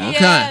up." Yeah.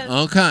 Yes.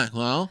 Okay.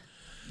 Well,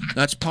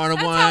 that's part of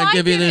That's why how I I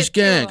give you did this it,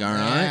 too. gig, all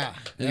right?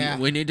 Yeah.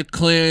 We need to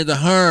clear the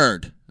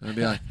herd. And I'd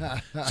be like,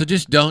 so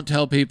just don't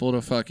tell people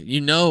to fucking,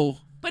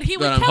 But he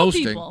would that I'm tell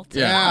hosting. people. To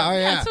Yeah. Oh,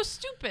 yeah. It's so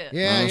stupid.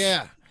 Yeah, Well,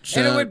 yeah. so-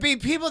 And it would be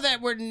people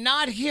that were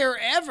not here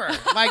ever,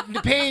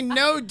 like paying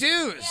no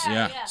dues.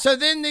 Yeah. So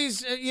then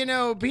these,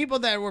 people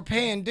that were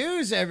paying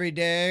dues every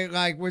day,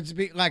 like would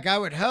be like I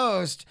would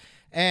host,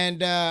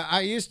 and I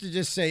used to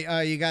just say,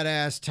 "Oh, you got to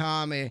ask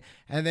Tommy,"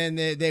 and then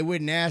they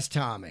wouldn't ask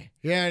Tommy.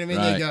 You know what I mean?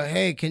 Right. They go,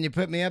 "Hey, can you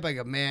put me up?" I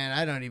go, "Man,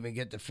 I don't even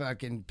get to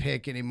fucking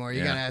pick anymore. You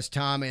Yeah. got to ask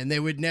Tommy," and they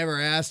would never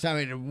ask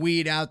Tommy to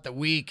weed out the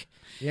week.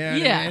 You know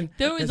what I Yeah, mean?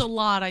 there was a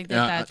lot I did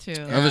that too.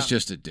 I was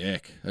just a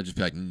dick. I'd just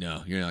be like,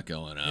 no, you're not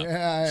going up.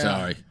 Yeah.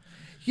 Sorry.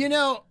 You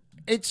know,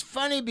 it's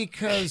funny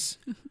because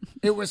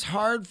it was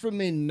hard for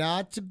me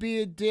not to be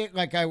a dick.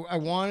 Like I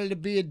wanted to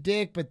be a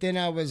dick, but then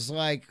I was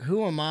like,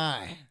 who am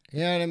I?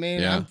 You know what I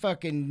mean? Yeah. I'm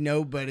fucking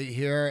nobody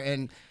here.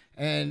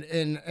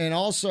 And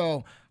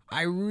also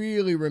I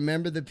really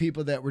remember the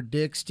people that were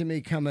dicks to me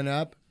coming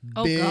up.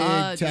 Oh, Big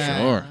God, time. yeah.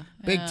 Sure.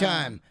 Big Yeah.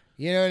 time.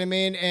 You know what I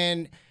mean?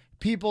 And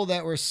people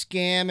that were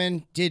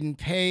scamming, didn't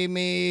pay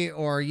me,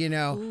 or,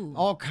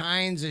 all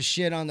kinds of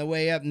shit on the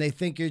way up, and they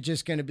think you're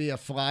just going to be a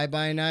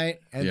fly-by-night.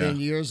 And Yeah. then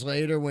years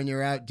later, when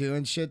you're out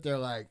doing shit, they're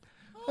like,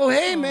 "Oh,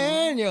 hey,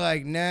 man." You're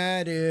like,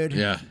 "Nah, dude."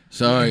 Yeah.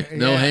 Sorry.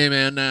 No Yeah. hey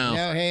man now.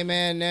 No, hey,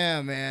 man,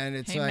 now, man.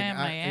 It's Hey, like, man,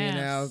 my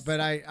ass. but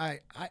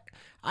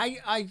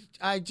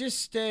I just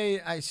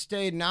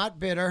stay not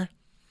bitter.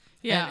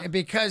 Yeah. And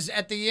because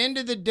at the end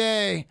of the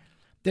day,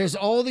 there's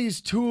all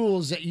these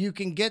tools that you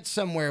can get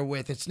somewhere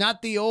with. It's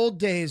not the old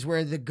days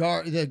where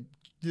the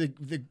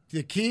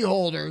key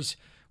holders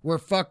were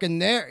fucking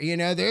there.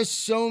 There's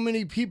so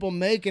many people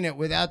making it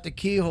without the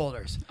key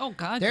holders. Oh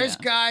God. There's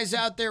yeah. guys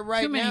out there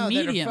right Too many now that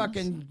mediums. are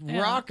fucking Yeah.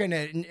 rocking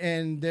it,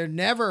 and they're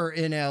never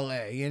in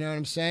LA. You know what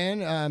I'm saying?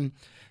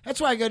 That's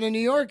why I go to New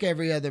York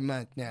every other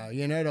month now.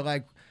 To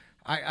like,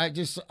 I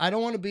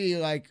don't want to be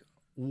like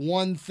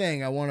one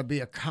thing. I want to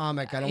be a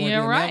comic. I don't want to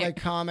be an LA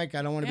comic.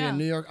 I don't want to be in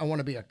New York. I want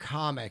to be a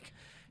comic.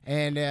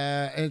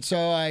 And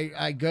so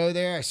I go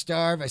there. I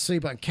starve. I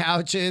sleep on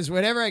couches.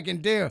 Whatever I can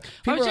do.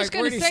 People I was are just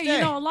like, "Where gonna do you say,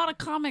 stay?" a lot of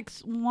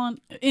comics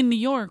in New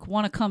York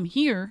want to come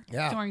here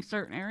Yeah. during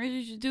certain areas.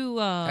 You should do.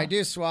 I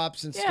do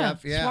swaps and Yeah,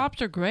 stuff. Yeah,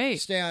 swaps are great.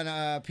 Stay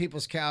on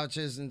people's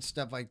couches and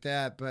stuff like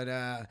that. But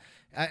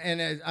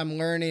I'm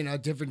learning a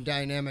different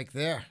dynamic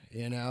there.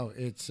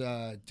 It's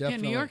definitely. Yeah,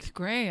 New York's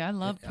great. I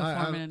love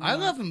performing in New I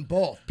York. love them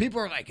both.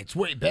 People are like, "It's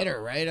way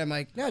better, right?" I'm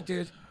like, "No,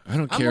 dude. I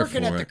don't I'm care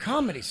working for at the it.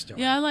 comedy store.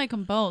 Yeah, I like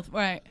them both.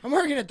 Right. I'm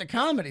working at the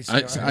comedy store."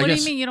 I What do guess-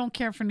 you mean you don't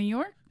care for New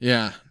York?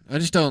 Yeah. I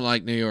just don't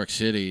like New York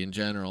City in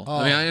general. Oh.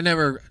 I mean, I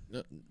never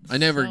So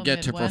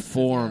get to Midwest,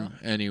 perform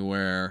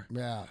anywhere.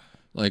 Yeah.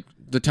 Like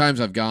the times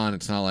I've gone,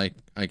 it's not like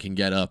I can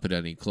get up at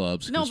any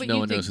clubs No, because but no you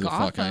one did knows who the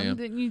Gotham. fuck I am.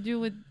 Didn't you do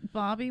with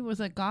Bobby? Was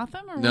it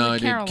Gotham or No, I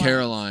was it did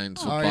Caroline's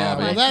with Oh Bobby. yeah.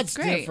 Well, Right. that's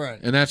Great.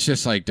 different. And that's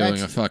just like doing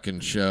That's- a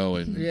fucking show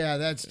in Yeah,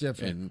 that's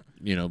different.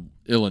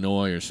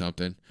 Illinois or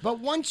something. But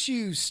once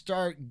you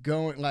start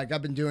going, like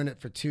I've been doing it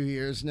for 2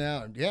 years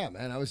now, and yeah,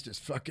 man, I was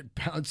just fucking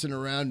bouncing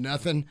around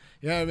nothing.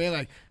 You know what I mean?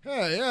 Like,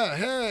 "Hey, yeah,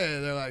 hey."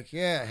 They're like,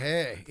 "Yeah,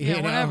 hey." Yeah, you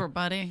know? whatever,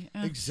 buddy.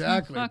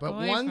 Exactly. Fuck But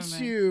away once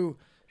from me.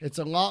 it's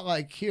a lot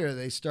like here,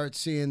 they start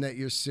seeing that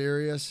you're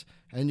serious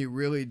and you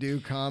really do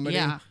comedy.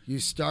 Yeah. You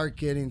start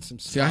getting some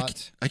See,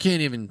 spots. I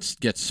can't even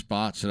get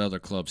spots at other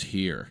clubs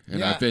here. And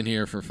Yeah. I've been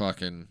here for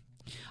fucking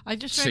I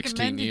just 16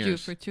 recommended you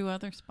years. for 2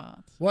 other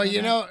spots. Well,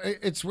 you know,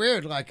 it's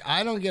weird. Like,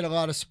 I don't get a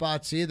lot of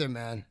spots either,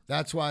 man.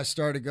 That's why I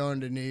started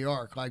going to New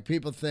York. Like,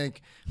 people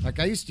think, like,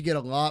 I used to get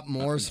a lot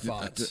more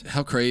spots.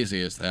 How crazy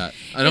is that?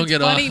 I don't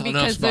get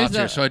enough spots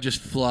here, so I just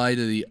fly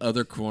to the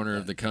other corner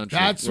of the country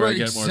where I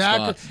get more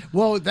spots.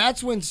 Well,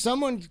 that's when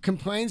someone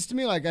complains to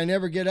me, like, I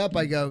never get up.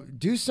 I go,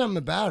 do something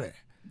about it.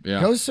 Yeah.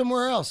 Go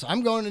somewhere else.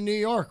 I'm going to New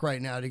York right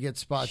now to get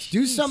spots.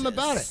 Do something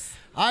about it.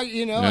 I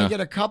get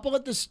a couple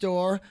at the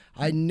store.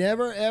 I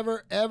never,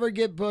 ever, ever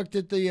get booked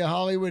at the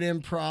Hollywood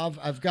Improv.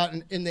 I've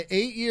gotten, in the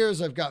 8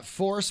 years, I've got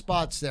 4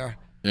 spots there.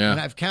 Yeah.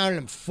 And I've counted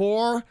them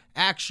 4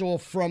 actual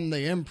from the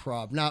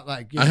Improv, not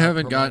like, I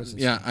haven't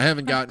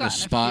gotten a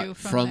spot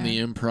from the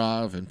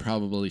Improv in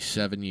probably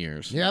 7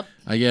 years. Yep.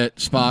 I get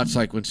spots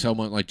like when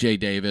someone like Jay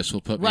Davis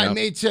will put me up. Right,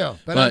 me too.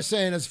 But I'm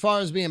saying as far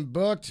as being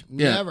booked,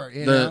 never.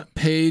 You know?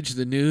 Paige,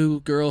 the new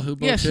girl who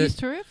books she's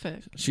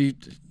terrific.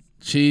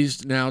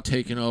 She's now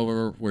taken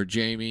over where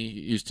Jamie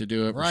used to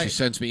do it. Right. She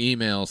sends me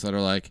emails that are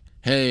like,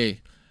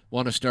 hey,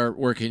 want to start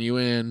working you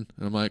in?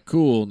 And I'm like,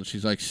 cool. And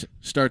she's like,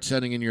 start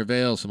sending in your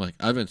avails. I'm like,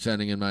 I've been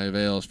sending in my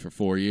avails for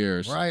 4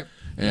 years. Right.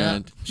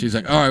 And she's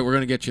like, all right, we're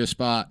going to get you a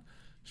spot.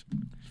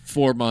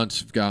 4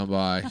 months have gone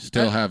by.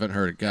 Still haven't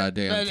heard a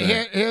goddamn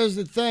thing. Here's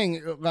the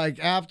thing. Like,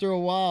 after a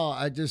while,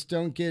 I just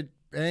don't get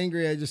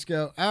angry. I just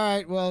go, all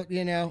right, well,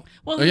 you know.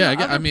 Well,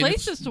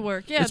 places to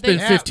work. Yeah, it's been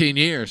 15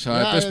 years, so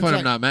at this point,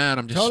 I'm not mad.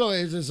 I'm just totally.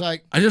 It's just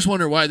like, I just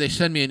wonder why they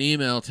send me an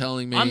email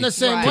telling me I'm the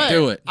same way. To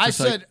do it. I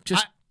said,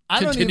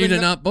 continue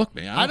to not book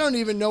me. I don't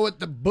even know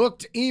what the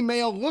booked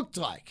email looked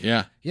like.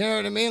 Yeah. You know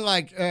what I mean?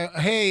 Like,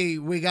 hey,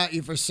 we got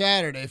you for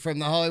Saturday from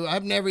the Hollywood. I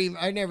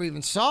never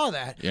even saw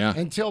that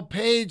until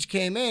Paige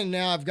came in.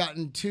 Now I've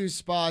gotten 2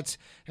 spots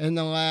in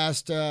the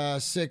last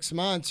 6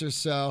 months or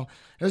so.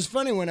 It was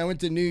funny when I went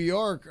to New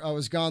York. I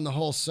was gone the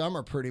whole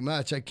summer pretty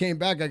much. I came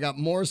back. I got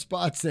more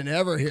spots than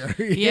ever here.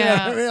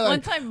 Yeah. I mean? Like,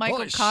 one time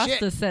Michael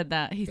Costa said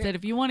that. He said,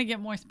 if you want to get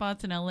more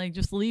spots in LA,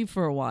 just leave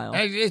for a while.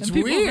 It's and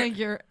people weird. Think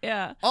you're,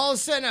 all of a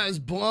sudden, I was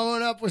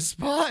blowing up with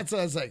spots.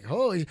 I was like,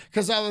 holy,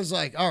 because I was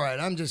like, all right,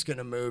 I'm just going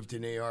to move to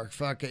New York.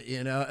 Fuck it,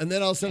 you know. And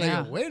then all of a sudden,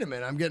 I go, wait a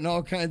minute, I'm getting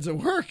all kinds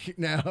of work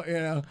now, you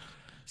know.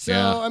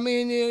 So, I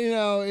mean, you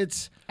know,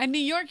 it's... And New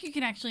York, you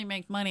can actually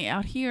make money.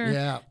 Out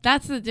here,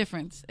 that's the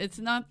difference. It's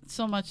not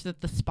so much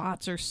that the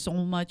spots are so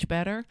much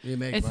better.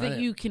 It's that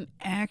you can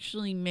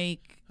actually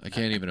make... I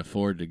can't even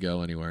afford to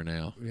go anywhere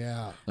now.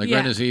 Yeah. Like,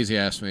 Renazizi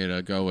asked me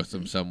to go with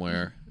them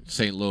somewhere,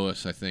 St.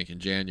 Louis, I think, in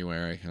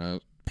January. And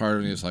part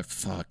of me is like,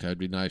 fuck, that'd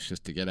be nice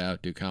just to get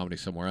out, do comedy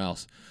somewhere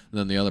else. And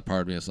then the other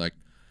part of me is like,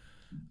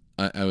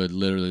 I would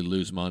literally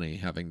lose money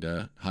having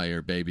to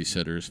hire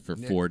babysitters for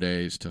 4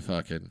 days to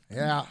fucking...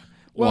 Yeah.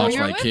 Well, watch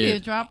you're my with kid. You.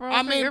 Drop her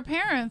off at your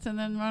parents and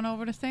then run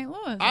over to St.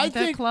 Louis. I Is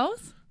think, that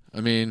close? I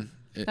mean,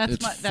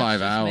 it's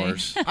 5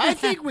 hours. I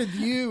think with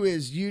you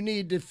is you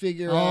need to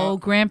figure out. Oh,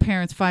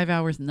 grandparents, 5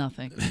 hours,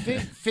 nothing.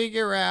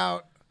 Figure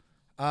out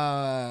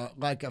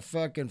like a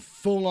fucking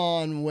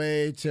full-on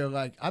way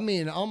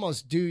to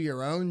almost do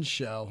your own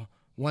show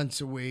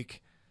once a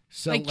week.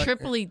 So like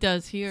Tripoli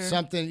does here.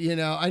 Something, you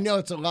know, I know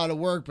it's a lot of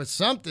work, but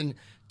something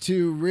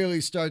to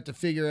really start to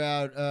figure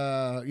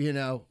out, you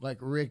know, like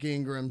Rick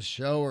Ingram's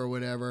show or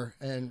whatever,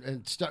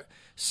 and start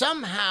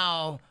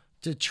somehow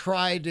to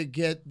try to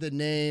get the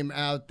name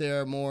out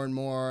there more and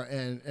more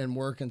and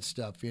working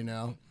stuff, you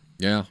know?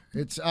 Yeah.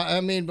 It's,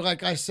 I mean,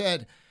 like I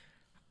said,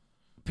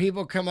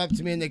 people come up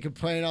to me and they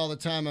complain all the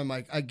time. I'm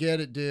like, I get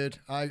it, dude.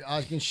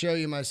 I can show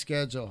you my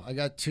schedule. I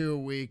got 2 a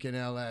week in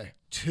LA,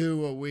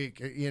 2 a week,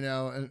 you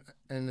know,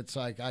 and it's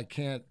like, I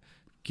can't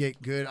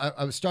get good.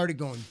 I started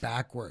going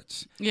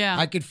backwards. Yeah.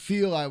 I could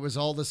feel I was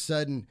all of a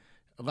sudden,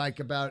 like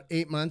about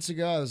 8 months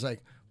ago, I was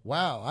like,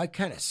 wow, I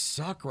kind of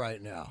suck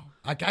right now.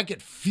 Like I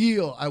could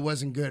feel I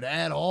wasn't good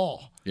at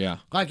all. Yeah.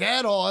 Like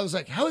at all. I was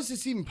like, how is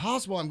this even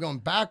possible? I'm going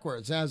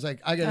backwards. And I was like,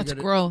 I got to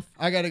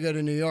go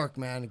to New York,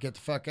 man, and get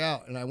the fuck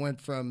out. And I went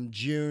from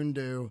June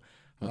to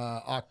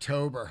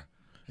October.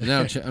 And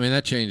now, I mean,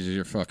 that changes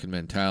your fucking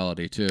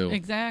mentality, too.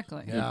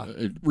 Exactly. Yeah.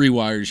 It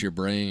rewires your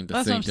brain to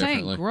think differently. That's what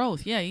I'm saying.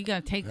 Growth. Yeah, you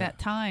got to take that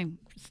time,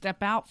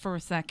 step out for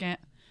a second,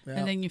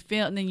 and then you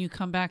feel, and then you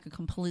come back a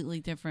completely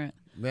different.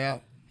 Yeah.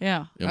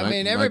 Yeah. I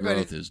mean, everybody.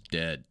 My growth is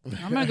dead.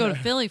 I'm going to go to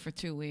Philly for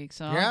 2 weeks.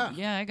 So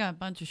yeah, I got a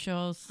bunch of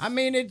shows. I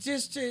mean, it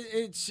just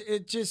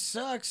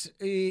sucks,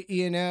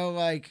 you know,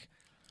 like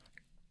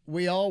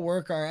we all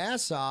work our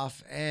ass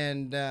off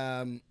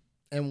and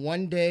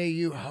one day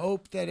you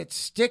hope that it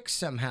sticks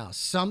somehow.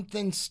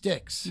 Something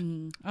sticks.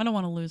 I don't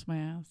want to lose my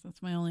ass.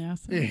 That's my only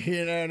ass.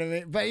 You know what I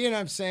mean? But you know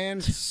what I'm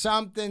saying?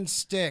 Something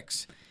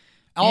sticks.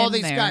 All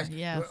these guys.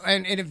 Yes.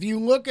 And if you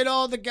look at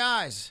all the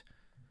guys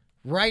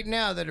right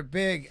now that are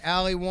big,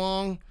 Ali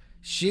Wong,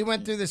 she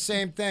went through the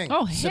same thing.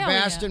 Oh,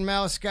 Sebastian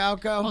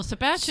Maniscalco. Oh,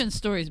 Sebastian's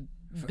story is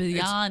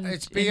beyond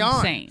it's beyond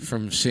insane.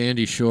 From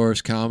Sandy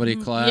Shore's comedy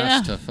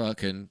class to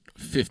fucking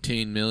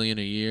 $15 million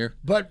a year.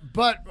 But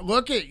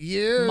look at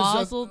years.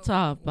 Mazel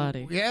tov,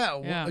 buddy.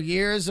 Yeah,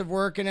 years of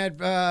working at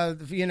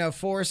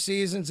 4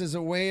 seasons as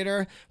a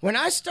waiter. When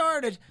I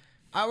started,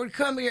 I would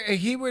come here, and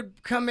he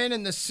would come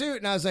in the suit,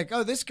 and I was like,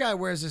 oh, this guy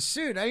wears a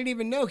suit. I didn't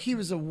even know he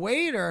was a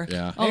waiter.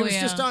 Yeah. And he was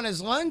just on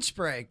his lunch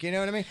break. You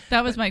know what I mean?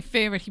 That was my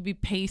favorite. He'd be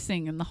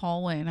pacing in the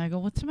hallway, and I go,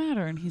 what's the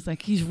matter? And he's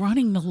like, he's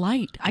running the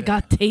light. I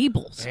got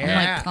tables. I'm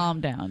like, calm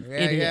down,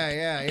 idiot.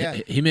 Yeah.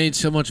 He made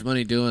so much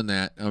money doing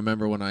that. I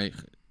remember when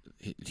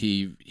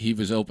he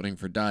was opening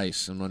for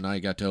Dice, and when I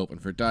got to open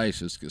for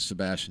Dice, it was because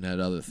Sebastian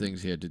had other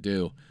things he had to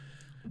do.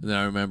 And then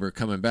I remember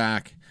coming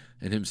back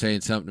and him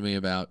saying something to me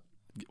about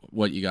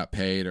what you got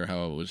paid or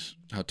how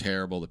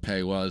terrible the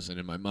pay was, and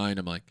in my mind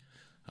I'm like,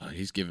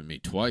 he's giving me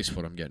twice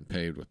what I'm getting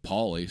paid with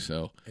Paulie,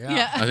 so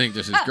I think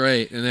this is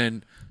great. And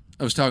then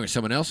I was talking to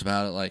someone else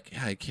about it, like,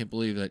 I can't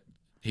believe that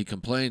he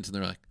complains, and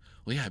they're like,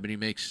 well, yeah, but he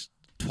makes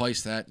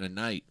twice that in a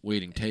night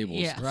waiting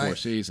tables for 4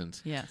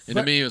 seasons. Yes. And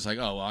to me it was like,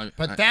 oh, well,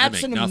 but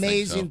that's an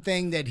amazing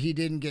thing that he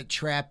didn't get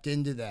trapped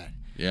into that.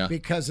 Yeah.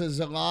 Because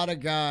there's a lot of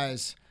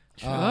guys.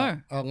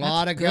 Sure. A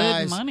lot of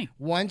guys. Money.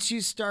 Once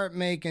you start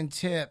making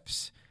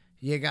tips,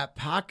 you got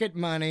pocket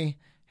money,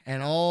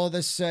 and all of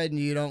a sudden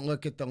you don't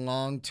look at the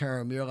long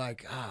term. You're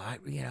like, I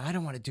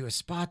don't want to do a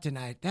spot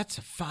tonight. That's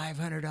a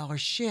 $500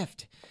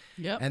 shift.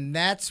 Yep. And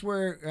that's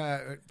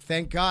where,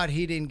 thank God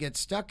he didn't get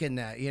stuck in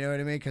that. You know what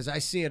I mean? Because I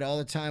see it all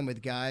the time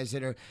with guys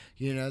that are,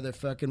 they're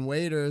fucking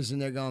waiters,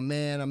 and they're going,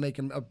 man, I'm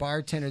making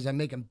bartenders. I'm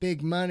making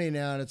big money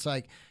now. And it's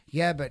like,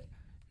 yeah, but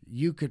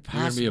you could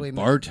possibly be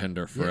a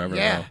bartender forever.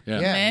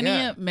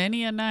 Yeah.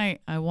 Many a night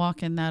I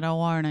walk in that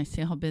OR and I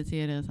see how busy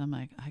it is. I'm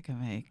like, I can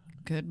make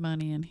good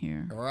money in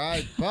here. All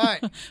right,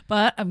 but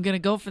but I'm gonna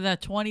go for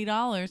that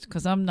 $20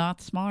 because I'm not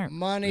smart.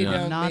 Money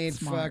don't mean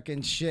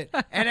fucking shit.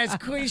 And as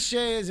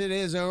cliche as it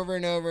is, over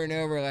and over and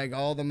over, like,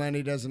 all the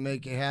money doesn't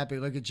make you happy.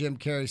 Look at Jim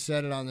Carrey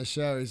said it on the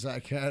show. He's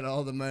like, I had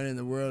all the money in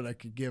the world, I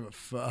could give a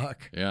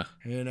fuck. Yeah.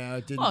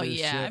 It didn't. Oh do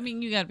yeah, shit. I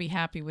mean, you got to be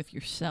happy with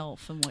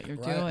yourself and what you're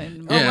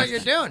doing. Or what you're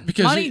doing.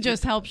 Because money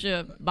just helps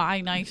you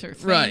buy nicer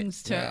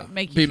things to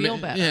make you feel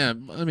better. Yeah,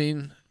 I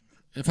mean,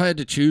 if I had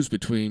to choose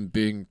between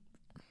being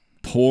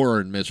poor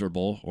and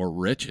miserable or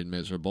rich and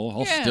miserable,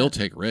 I'll still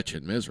take rich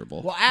and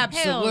miserable. Well,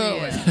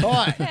 absolutely.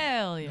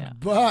 Hell yeah.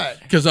 But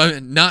because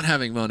not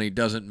having money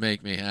doesn't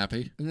make me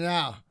happy.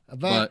 No.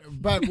 But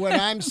what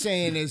I'm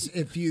saying is,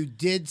 if you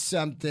did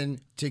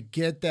something to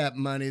get that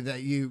money,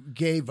 that you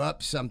gave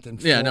up something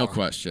for. Yeah, no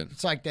question.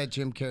 It's like that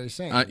Jim Carrey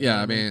saying.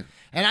 I mean.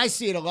 And I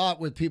see it a lot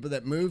with people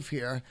that move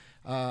here.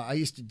 I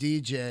used to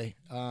DJ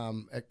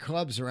at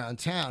clubs around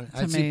town.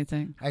 It's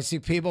amazing. I see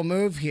people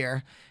move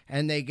here,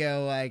 and they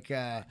go like,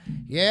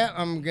 yeah,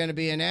 I'm going to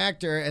be an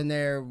actor, and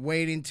they're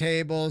waiting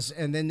tables,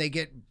 and then they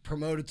get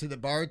promoted to the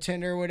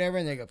bartender or whatever,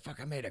 and they go, fuck,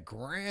 I made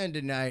 $1,000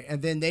 tonight,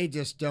 and then they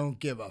just don't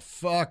give a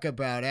fuck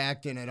about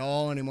acting at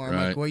all anymore. I'm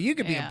like, well, you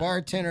could be a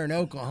bartender in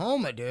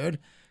Oklahoma, dude.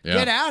 Yeah.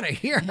 Get out of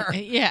here.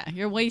 Yeah,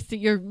 you're wasting.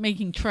 You're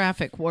making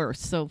traffic worse.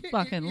 So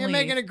fucking You're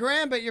leave. making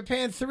 $1,000, but you're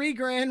paying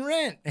 $3,000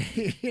 rent.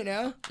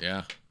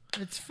 Yeah.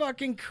 It's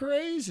fucking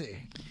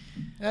crazy.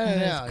 I don't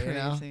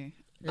know. Crazy.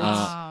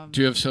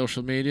 Do you have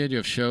social media? Do you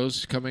have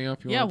shows coming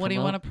up? What do you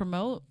want to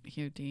promote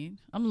here, Dean?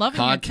 I'm loving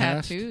your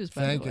tattoos,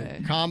 by the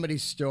way. Comedy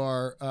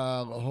Store,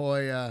 La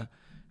Jolla.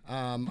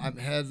 I'm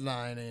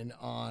headlining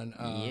on.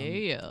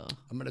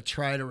 I'm going to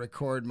try to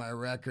record my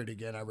record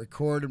again. I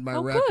recorded my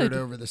record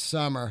over the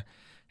summer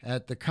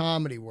at the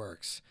Comedy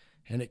Works,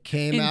 and it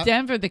came out in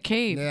Denver, the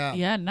Cave.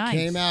 Yeah, nice.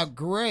 Came out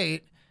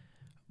great,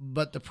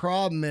 but the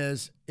problem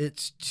is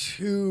it's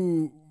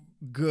too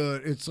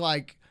good.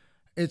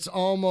 It's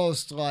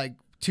almost like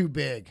too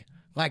big.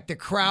 Like, the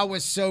crowd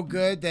was so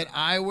good that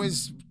I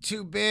was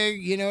too big.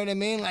 You know what I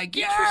mean? Like,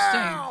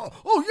 yeah,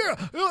 oh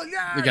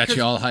yeah. They got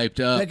you all hyped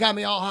up. They got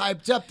me all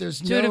hyped up.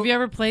 Dude, have you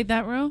ever played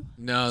that room?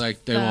 No,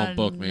 they won't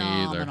book me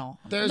either.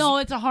 No,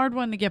 it's a hard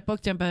one to get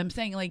booked in. But I'm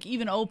saying, like,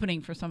 even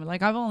opening for someone,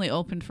 like, I've only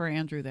opened for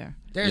Andrew there.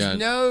 There's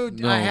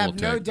I have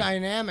no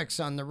dynamics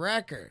on the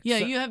record. Yeah,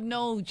 so you have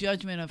no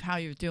judgment of how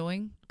you're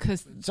doing,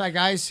 because it's like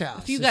Ice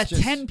House. If you got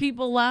 10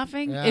 people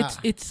laughing,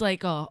 it's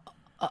like a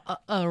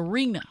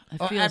arena.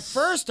 At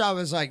first, I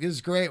was like, "This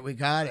is great, we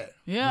got it."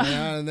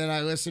 Yeah. And then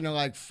I listened to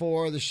like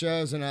 4 of the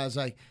shows, and I was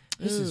like,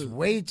 "This is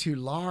way too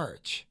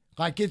large.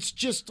 Like, it's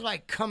just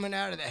like coming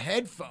out of the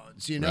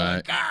headphones,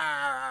 Right.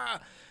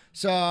 Like,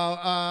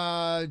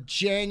 So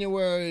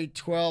January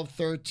 12,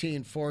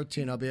 13,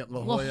 14, I'll be at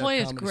La Jolla. La Jolla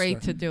is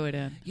great to do it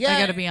in. I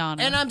got to be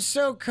honest. And I'm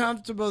so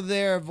comfortable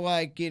there of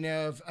like,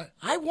 if,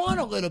 I want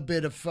a little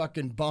bit of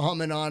fucking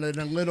bombing on it,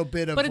 and a little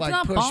bit of but it's like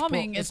not push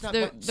bombing. Pull. It's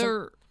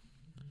they're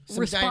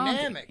some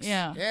dynamics.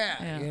 Yeah.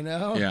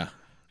 Yeah.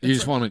 You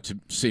just want it to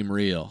seem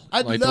real.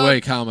 I'd like the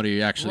way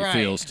comedy actually Right.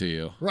 feels to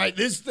you. Right.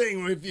 This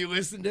thing, if you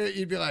listen to it,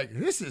 you'd be like,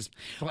 this is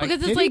like,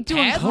 because it's like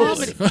doing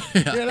comedy.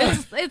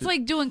 Yeah. It's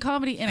like doing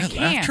comedy in a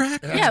can. Laugh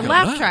track? Yeah,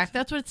 laugh track.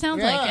 That's what it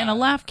sounds like in a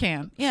laugh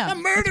can. Yeah.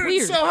 I'm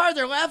murdering so hard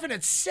they're laughing at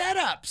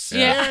setups. You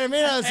know what I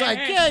mean? I was like,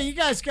 yeah, you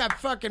guys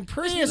got fucking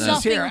Prius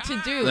nothing here. to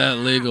do. That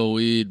legal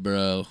weed,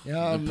 bro.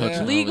 Yeah, It puts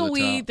them Legal over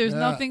the weed, top. there's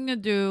nothing to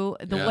do.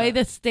 The way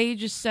the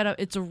stage is set up,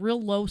 it's a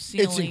real low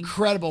ceiling. It's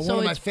incredible. So One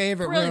of my it's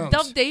favorite really, rooms.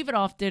 Dove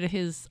Davidoff did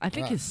his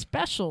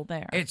special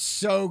there. It's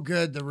so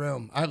good, the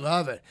room. I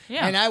love it.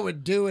 Yeah. And I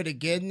would do it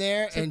again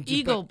there. It's an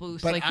ego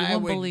boost, like you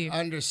won't believe. I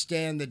would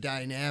understand the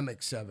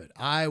dynamics of it.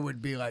 I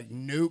would be like,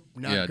 nope,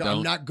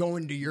 I'm not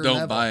going to your Don't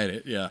level. buy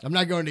it. Yeah. I'm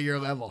not going to your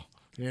level.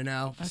 You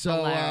know, That's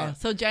hilarious.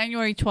 So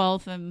January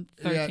 12th and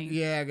 13th.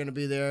 Yeah, going to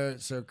be there.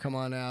 So come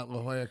on out,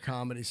 La Jolla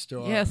Comedy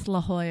Store. Yes, La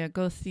Jolla,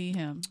 go see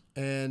him.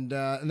 And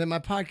then my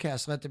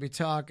podcast, Let There Be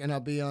Talk, and I'll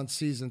be on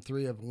season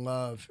 3 of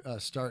Love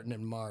starting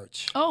in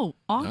March. Oh,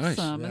 awesome! Nice.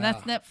 And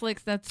that's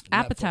Netflix. That's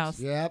Apatow's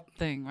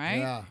thing, right?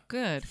 Yeah.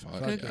 Good.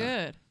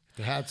 Good.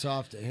 The hats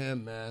off to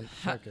him, man.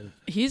 Fucking.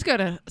 He's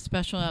got a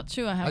special out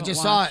too. I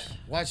just saw it.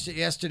 Watched it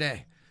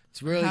yesterday.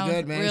 It's really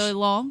good, man. Really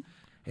long.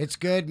 It's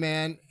good,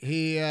 man.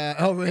 He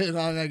really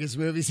long, like his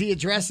movies. He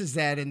addresses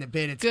that in the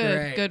bit. It's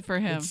great. Good for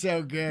him. It's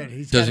so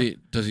good.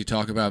 Does he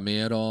talk about me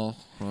at all?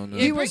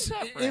 He was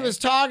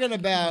talking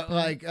about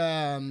like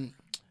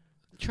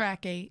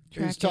Track 8. He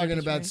was talking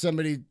about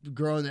somebody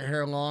growing their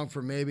hair long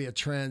for maybe a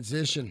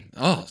transition.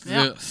 Oh,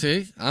 yeah.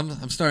 See,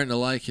 I'm starting to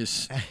like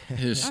his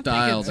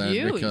style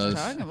then because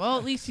well,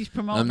 at least he's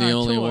promoting. I'm the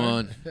only tour.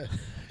 one.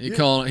 He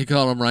called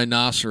him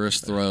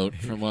rhinoceros throat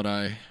from what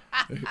I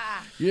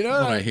what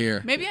I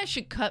hear. Maybe I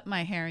should cut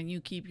my hair and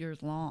you keep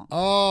yours long.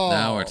 Oh,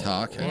 now we're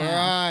talking.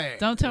 Right.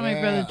 Don't tell my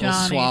brother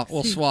Johnny.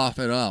 We'll swap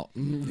it out.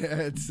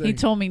 He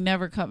told me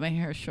never cut my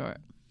hair short.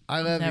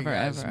 I love never, you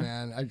guys, ever.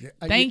 Man.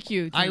 Thank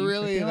you. I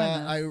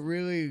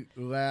really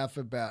laugh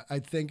about. I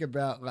think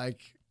about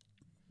like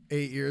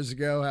 8 years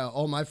ago how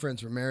all my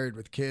friends were married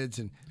with kids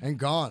and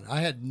gone. I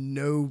had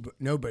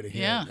nobody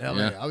here in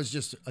LA. I was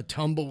just a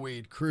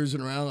tumbleweed cruising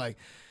around like,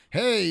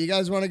 hey, you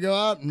guys want to go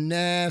out?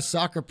 Nah,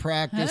 soccer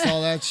practice,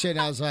 all that shit.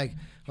 And I was like,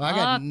 well, I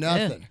got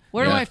nothing.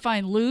 Where do I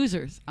find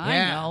losers? I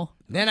know.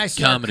 Then I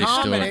started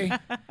comedy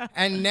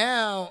and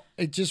now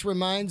it just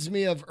reminds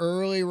me of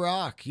early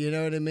rock. You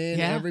know what I mean?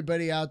 Yeah.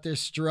 Everybody out there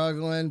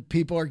struggling.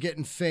 People are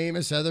getting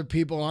famous. Other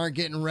people aren't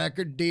getting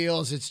record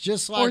deals. It's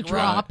just like or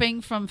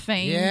dropping from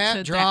fame.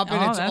 Yeah,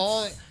 dropping. It's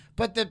all.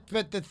 But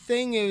the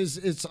thing is,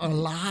 it's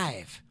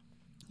alive.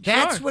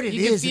 That's what it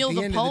is. At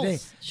the end of the day,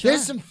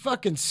 there's some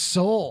fucking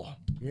soul.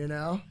 You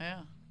know?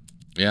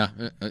 Yeah.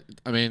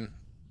 I mean,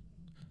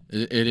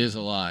 it is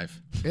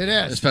alive. It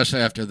is. Especially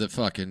after the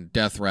fucking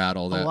death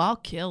rattle that I'll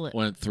kill it.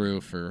 went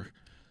through for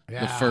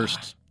the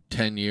first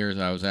 10 years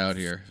I was out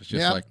here. It's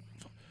just like,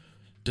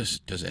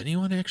 does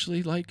anyone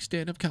actually like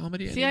stand-up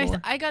comedy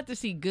anymore? I got to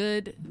see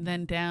good,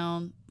 then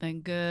down, then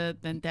good,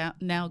 then down,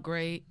 now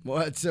great.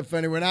 Well, it's so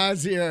funny. When I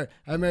was here,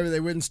 I remember they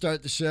wouldn't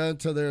start the show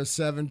until there were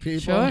 7 people.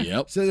 Sure.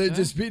 Yep. So there'd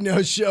just be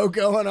no show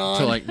going on.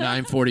 Until like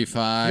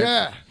 9:45.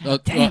 Yeah.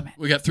 Damn it.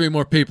 We got 3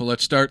 more people.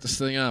 Let's start this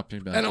thing up.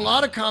 And a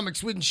lot of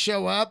comics wouldn't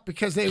show up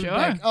because they would be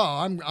like, oh,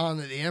 I'm on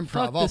the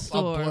improv.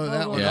 I'll blow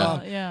that one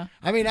off. Yeah.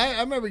 I mean, I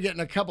remember getting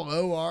a couple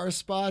OR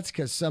spots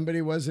because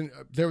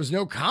there was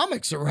no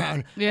comics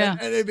around. Yeah.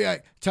 And they'd be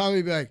like, Tommy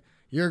would be like,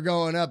 you're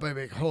going up. I'd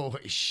be like,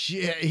 holy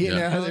shit. You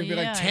know, there'd be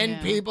like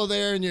 10 people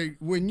there. And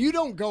when you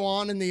don't go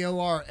on in the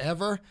OR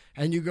ever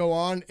and you go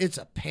on, it's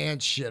a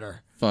pants shitter.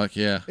 Fuck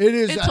yeah. It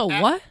is. It's a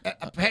what?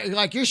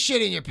 Like you're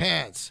shitting your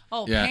pants.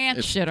 Oh, Yeah,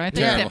 pants shitter. I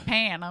think you said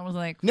pan. I was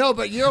like, No,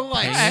 but you're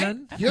like,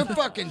 you're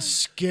fucking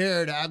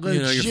scared.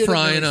 You're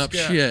frying up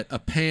shit. A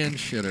pan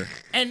shitter.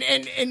 And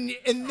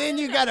then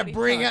you got to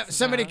bring up,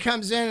 somebody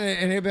comes in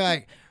and he'll be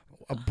like,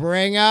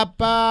 bring up,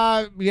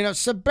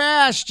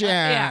 Sebastian.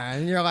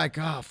 And you're like,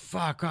 oh,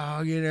 fuck. Oh,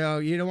 you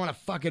don't want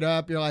to fuck it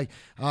up. You're like,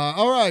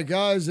 all right,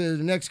 guys, the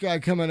next guy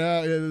coming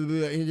out.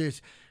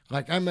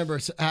 Like, I remember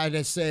I had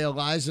to say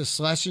Eliza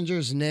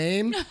Schlesinger's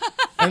name.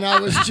 And I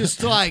was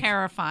just like,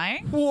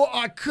 terrifying. Well,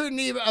 I couldn't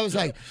even. I was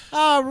like,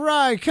 all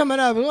right, coming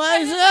up.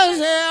 Eliza,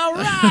 all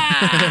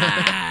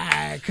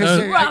right.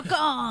 Rock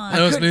on.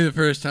 That was me the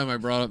first time I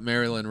brought up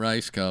Marilyn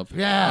Rice Cup.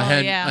 Yeah.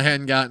 I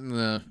hadn't gotten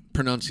the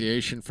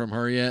pronunciation from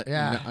her yet.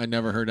 Yeah. I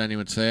never heard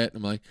anyone say it.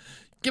 I'm like,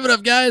 give it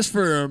up, guys,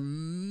 for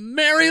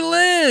Mary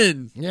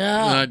Lynn.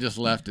 Yeah. And I just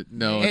left it.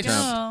 No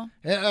attempt.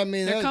 I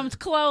mean, There comes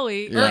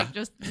Chloe. Yeah.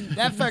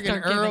 That fucking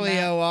early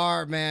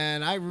OR,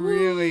 man. I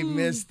really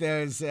miss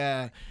those.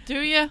 Do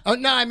you? Oh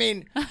no, I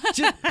mean,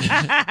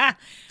 My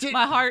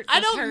heart.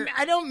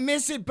 I don't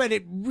miss it, but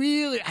it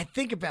really. I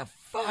think about.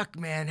 Fuck,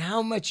 man,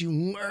 how much you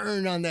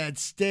learn on that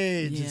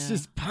stage. Yeah. It's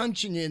just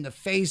punching you in the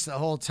face the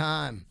whole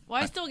time.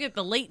 Well, I still get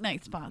the late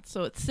night spots,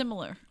 so it's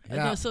similar.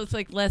 Yeah. So it's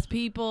like less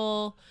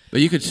people.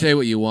 But you could say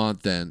what you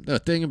want then. The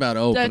thing about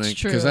opening, That's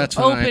true. because that's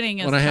Opening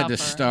is when I had to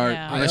tougher, start.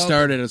 yeah. When I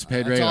started as paid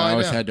That's radio, all I I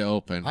always do. had to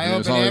open. I It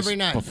was open always every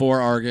night.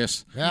 before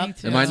Argus. Yeah. Me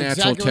too. And my That's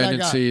natural exactly what I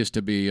tendency got. is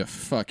to be a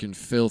fucking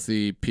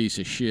filthy piece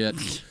of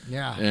shit.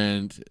 Yeah.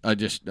 And I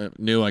just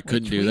knew I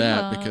couldn't do we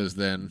that love. because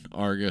then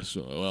Argus,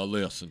 well,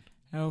 listen,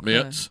 Okay.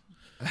 Mitts,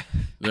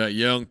 that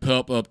young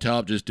pup up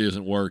top just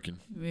isn't working.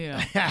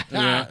 Yeah.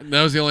 Yeah,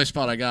 that was the only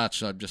spot I got,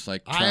 so I'm just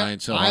like trying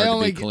so hard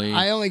to be clean.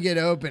 I only get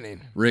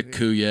opening. Rick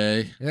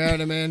Couillet. You know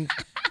what I mean?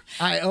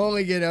 I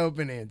only get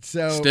opening.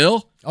 So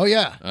Still? Oh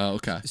yeah. Oh,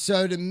 okay.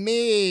 So to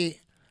me,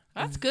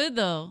 That's good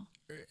though.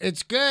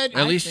 it's good.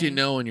 At least you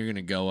know when you're going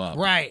to go up.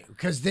 Right,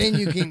 because then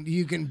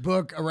you can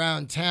book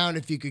around town.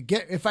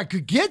 If I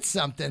could get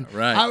something,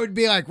 right. I would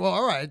be like, well,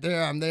 all right,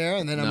 I'm there,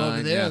 and then I'm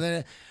over there, and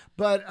then.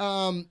 But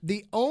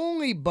the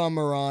only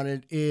bummer on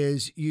it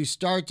is you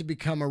start to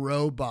become a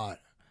robot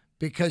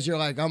because you're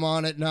like, I'm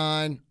on at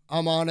 9.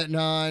 I'm on at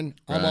 9.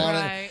 I'm on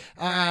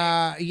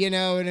at, you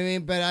know what I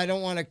mean? But I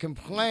don't want to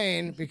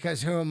complain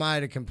because who am I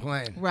to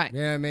complain? Right. You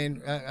know what I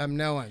mean? I'm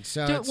no one.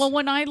 So well,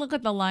 when I look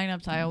at the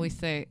lineups, I always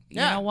say, you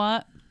know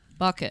what?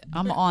 Fuck it.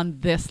 I'm on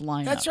this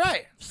lineup. That's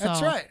right. So.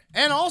 That's right.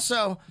 And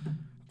also,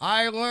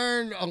 I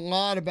learned a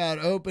lot about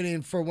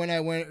opening for when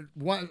I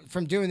went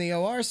from doing the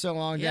OR so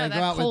long. Yeah, I go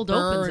out with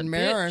Burr and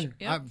Marin.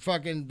 Yep. I'm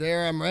fucking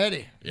there. I'm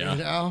ready. Yeah.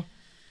 You know?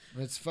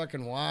 It's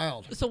fucking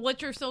wild. So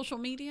what's your social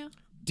media?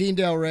 Dean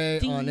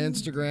Delray on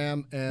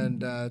Instagram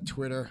and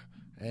Twitter,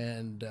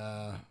 and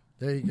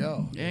there you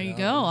go. There you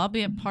go. I'll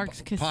be at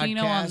Parks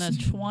Casino on the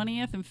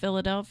 20th in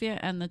Philadelphia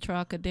and the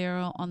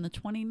Trocadero on the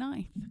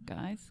 29th,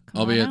 guys.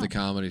 I'll be at the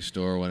Comedy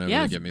Store whenever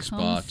they give me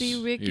spots.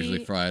 See Ricky.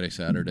 Usually Friday,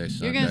 Saturday,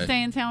 Sunday. You're going to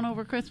stay in town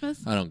over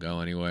Christmas? I don't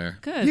go anywhere.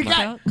 Good. You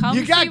got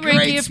see great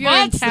Ricky if you're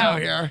in spots town.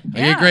 though here. I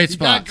get great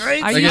spots.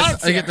 Great I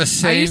get the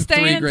same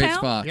 3 great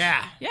spots.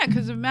 Yeah. Yeah,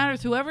 because it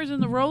matters. Whoever's in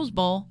the Rose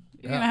Bowl,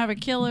 you're going to have a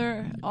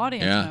killer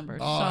audience member.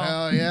 Oh, so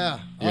hell yeah.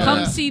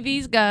 come see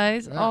these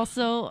guys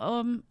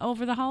also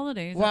over the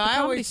holidays. Well, at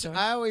the Comedy Store.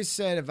 I always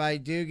said if I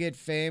do get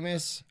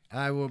famous,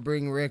 I will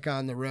bring Rick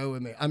on the road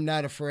with me. I'm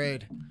not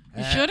afraid.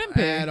 You shouldn't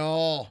be. At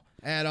all.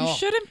 You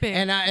shouldn't be.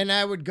 And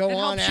I would go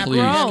on after Please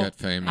him. get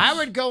famous. I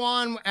would go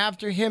on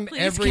after him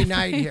every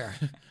night here.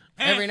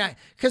 Every night.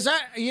 Because,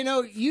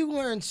 you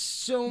learn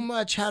so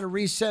much how to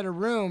reset a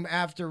room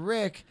after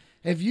Rick.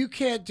 If you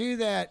can't do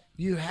that,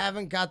 you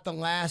haven't got the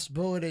last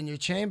bullet in your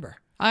chamber.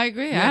 I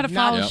agree. I had to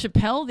follow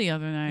Chappelle the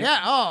other night. Yeah.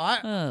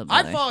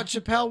 I boy. followed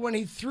Chappelle when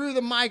he threw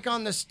the mic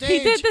on the stage. He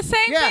did the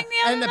same thing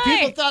the other and the night.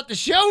 people thought the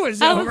show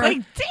was I over. was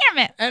like,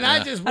 damn it. And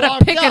I just I had walked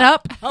to pick it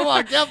up. I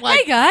walked up like,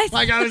 hey, guys.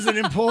 like I was an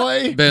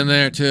employee. Been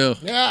there, too.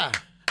 Yeah.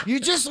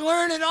 You just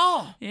learn it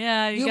all.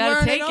 Yeah, you learn got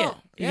to take it.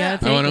 all. You Yeah.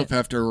 gotta I take went it. up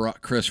after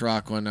Chris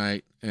Rock one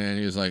night, and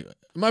he was like,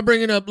 am I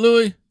bringing up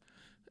Louis?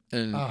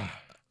 And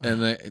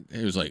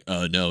he was like,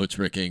 no, it's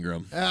Rick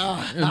Ingram.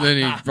 And then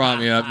he brought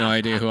me up, no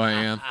idea who I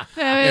am.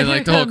 And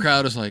like the whole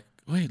crowd was like,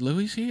 wait,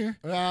 Louis here?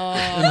 And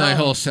my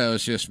whole set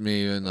was just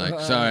me and like,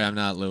 sorry, I'm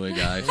not Louis,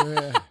 guys.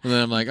 And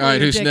then I'm like, all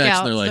right, who's dick next?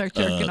 out, And they're start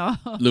jerking like,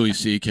 off. Louis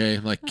C.K.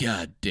 I'm like,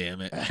 God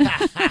damn it.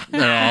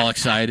 They're all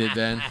excited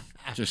then.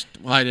 Just,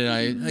 why did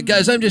I?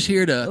 Guys, I'm just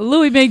here to.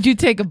 Louis made you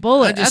take a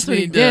bullet. That's what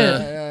he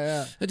did.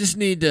 I just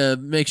need to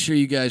make sure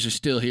you guys are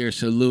still here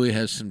so Louis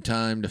has some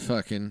time to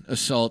fucking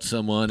assault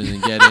someone and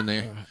then get in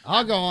there.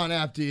 I'll go on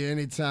after you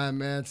anytime,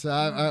 man. So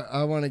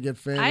I want to get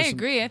famous. I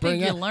agree. I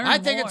think you learn I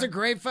think more. it's a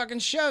great fucking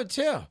show,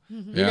 too.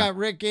 You got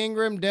Rick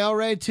Ingram,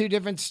 Delray, 2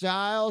 different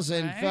styles,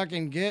 and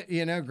fucking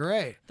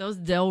great. Those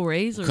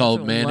Delrays are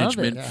Called so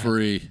Management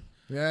Free.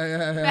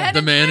 Yeah.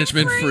 The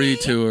Management Free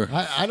tour.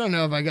 I don't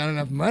know if I got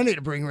enough money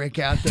to bring Rick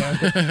out there.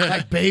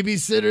 Like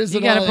babysitters You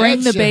and all got to bring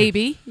that the shit.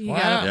 baby.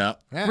 Yeah.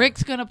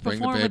 Rick's going to Bring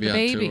the perform with baby the on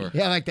baby. tour.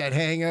 Yeah, like that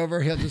hangover.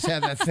 He'll just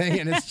have that thing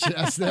in his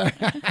chest there.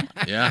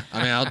 Yeah.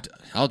 I mean,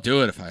 I'll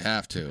do it if I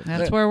have to.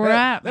 That's where we're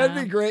at, That'd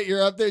man. be great.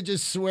 You're up there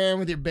just swearing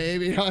with your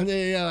baby on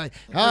there. You're like,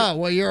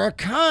 well, you're a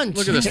cunt.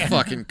 Look at this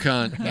fucking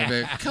cunt.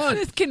 Cunt.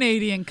 This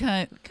Canadian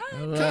cunt.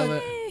 I love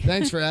it.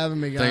 Thanks for having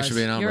me, guys. Thanks for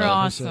being on, You're brother.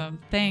 awesome.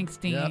 Thanks,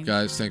 Dean. Yep.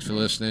 Guys, thanks for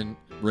listening.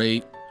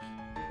 Rate,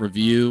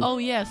 review, Oh,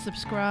 yeah.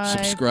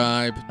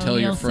 Subscribe. tell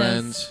your O'Neill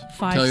friends. says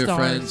 5 Tell your stars.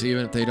 friends,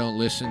 even if they don't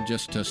listen,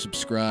 just to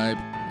subscribe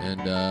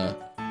and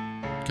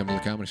come to the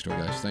Comedy Store,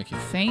 guys. Thank you.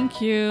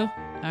 Thank you.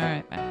 All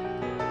right.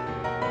 Bye.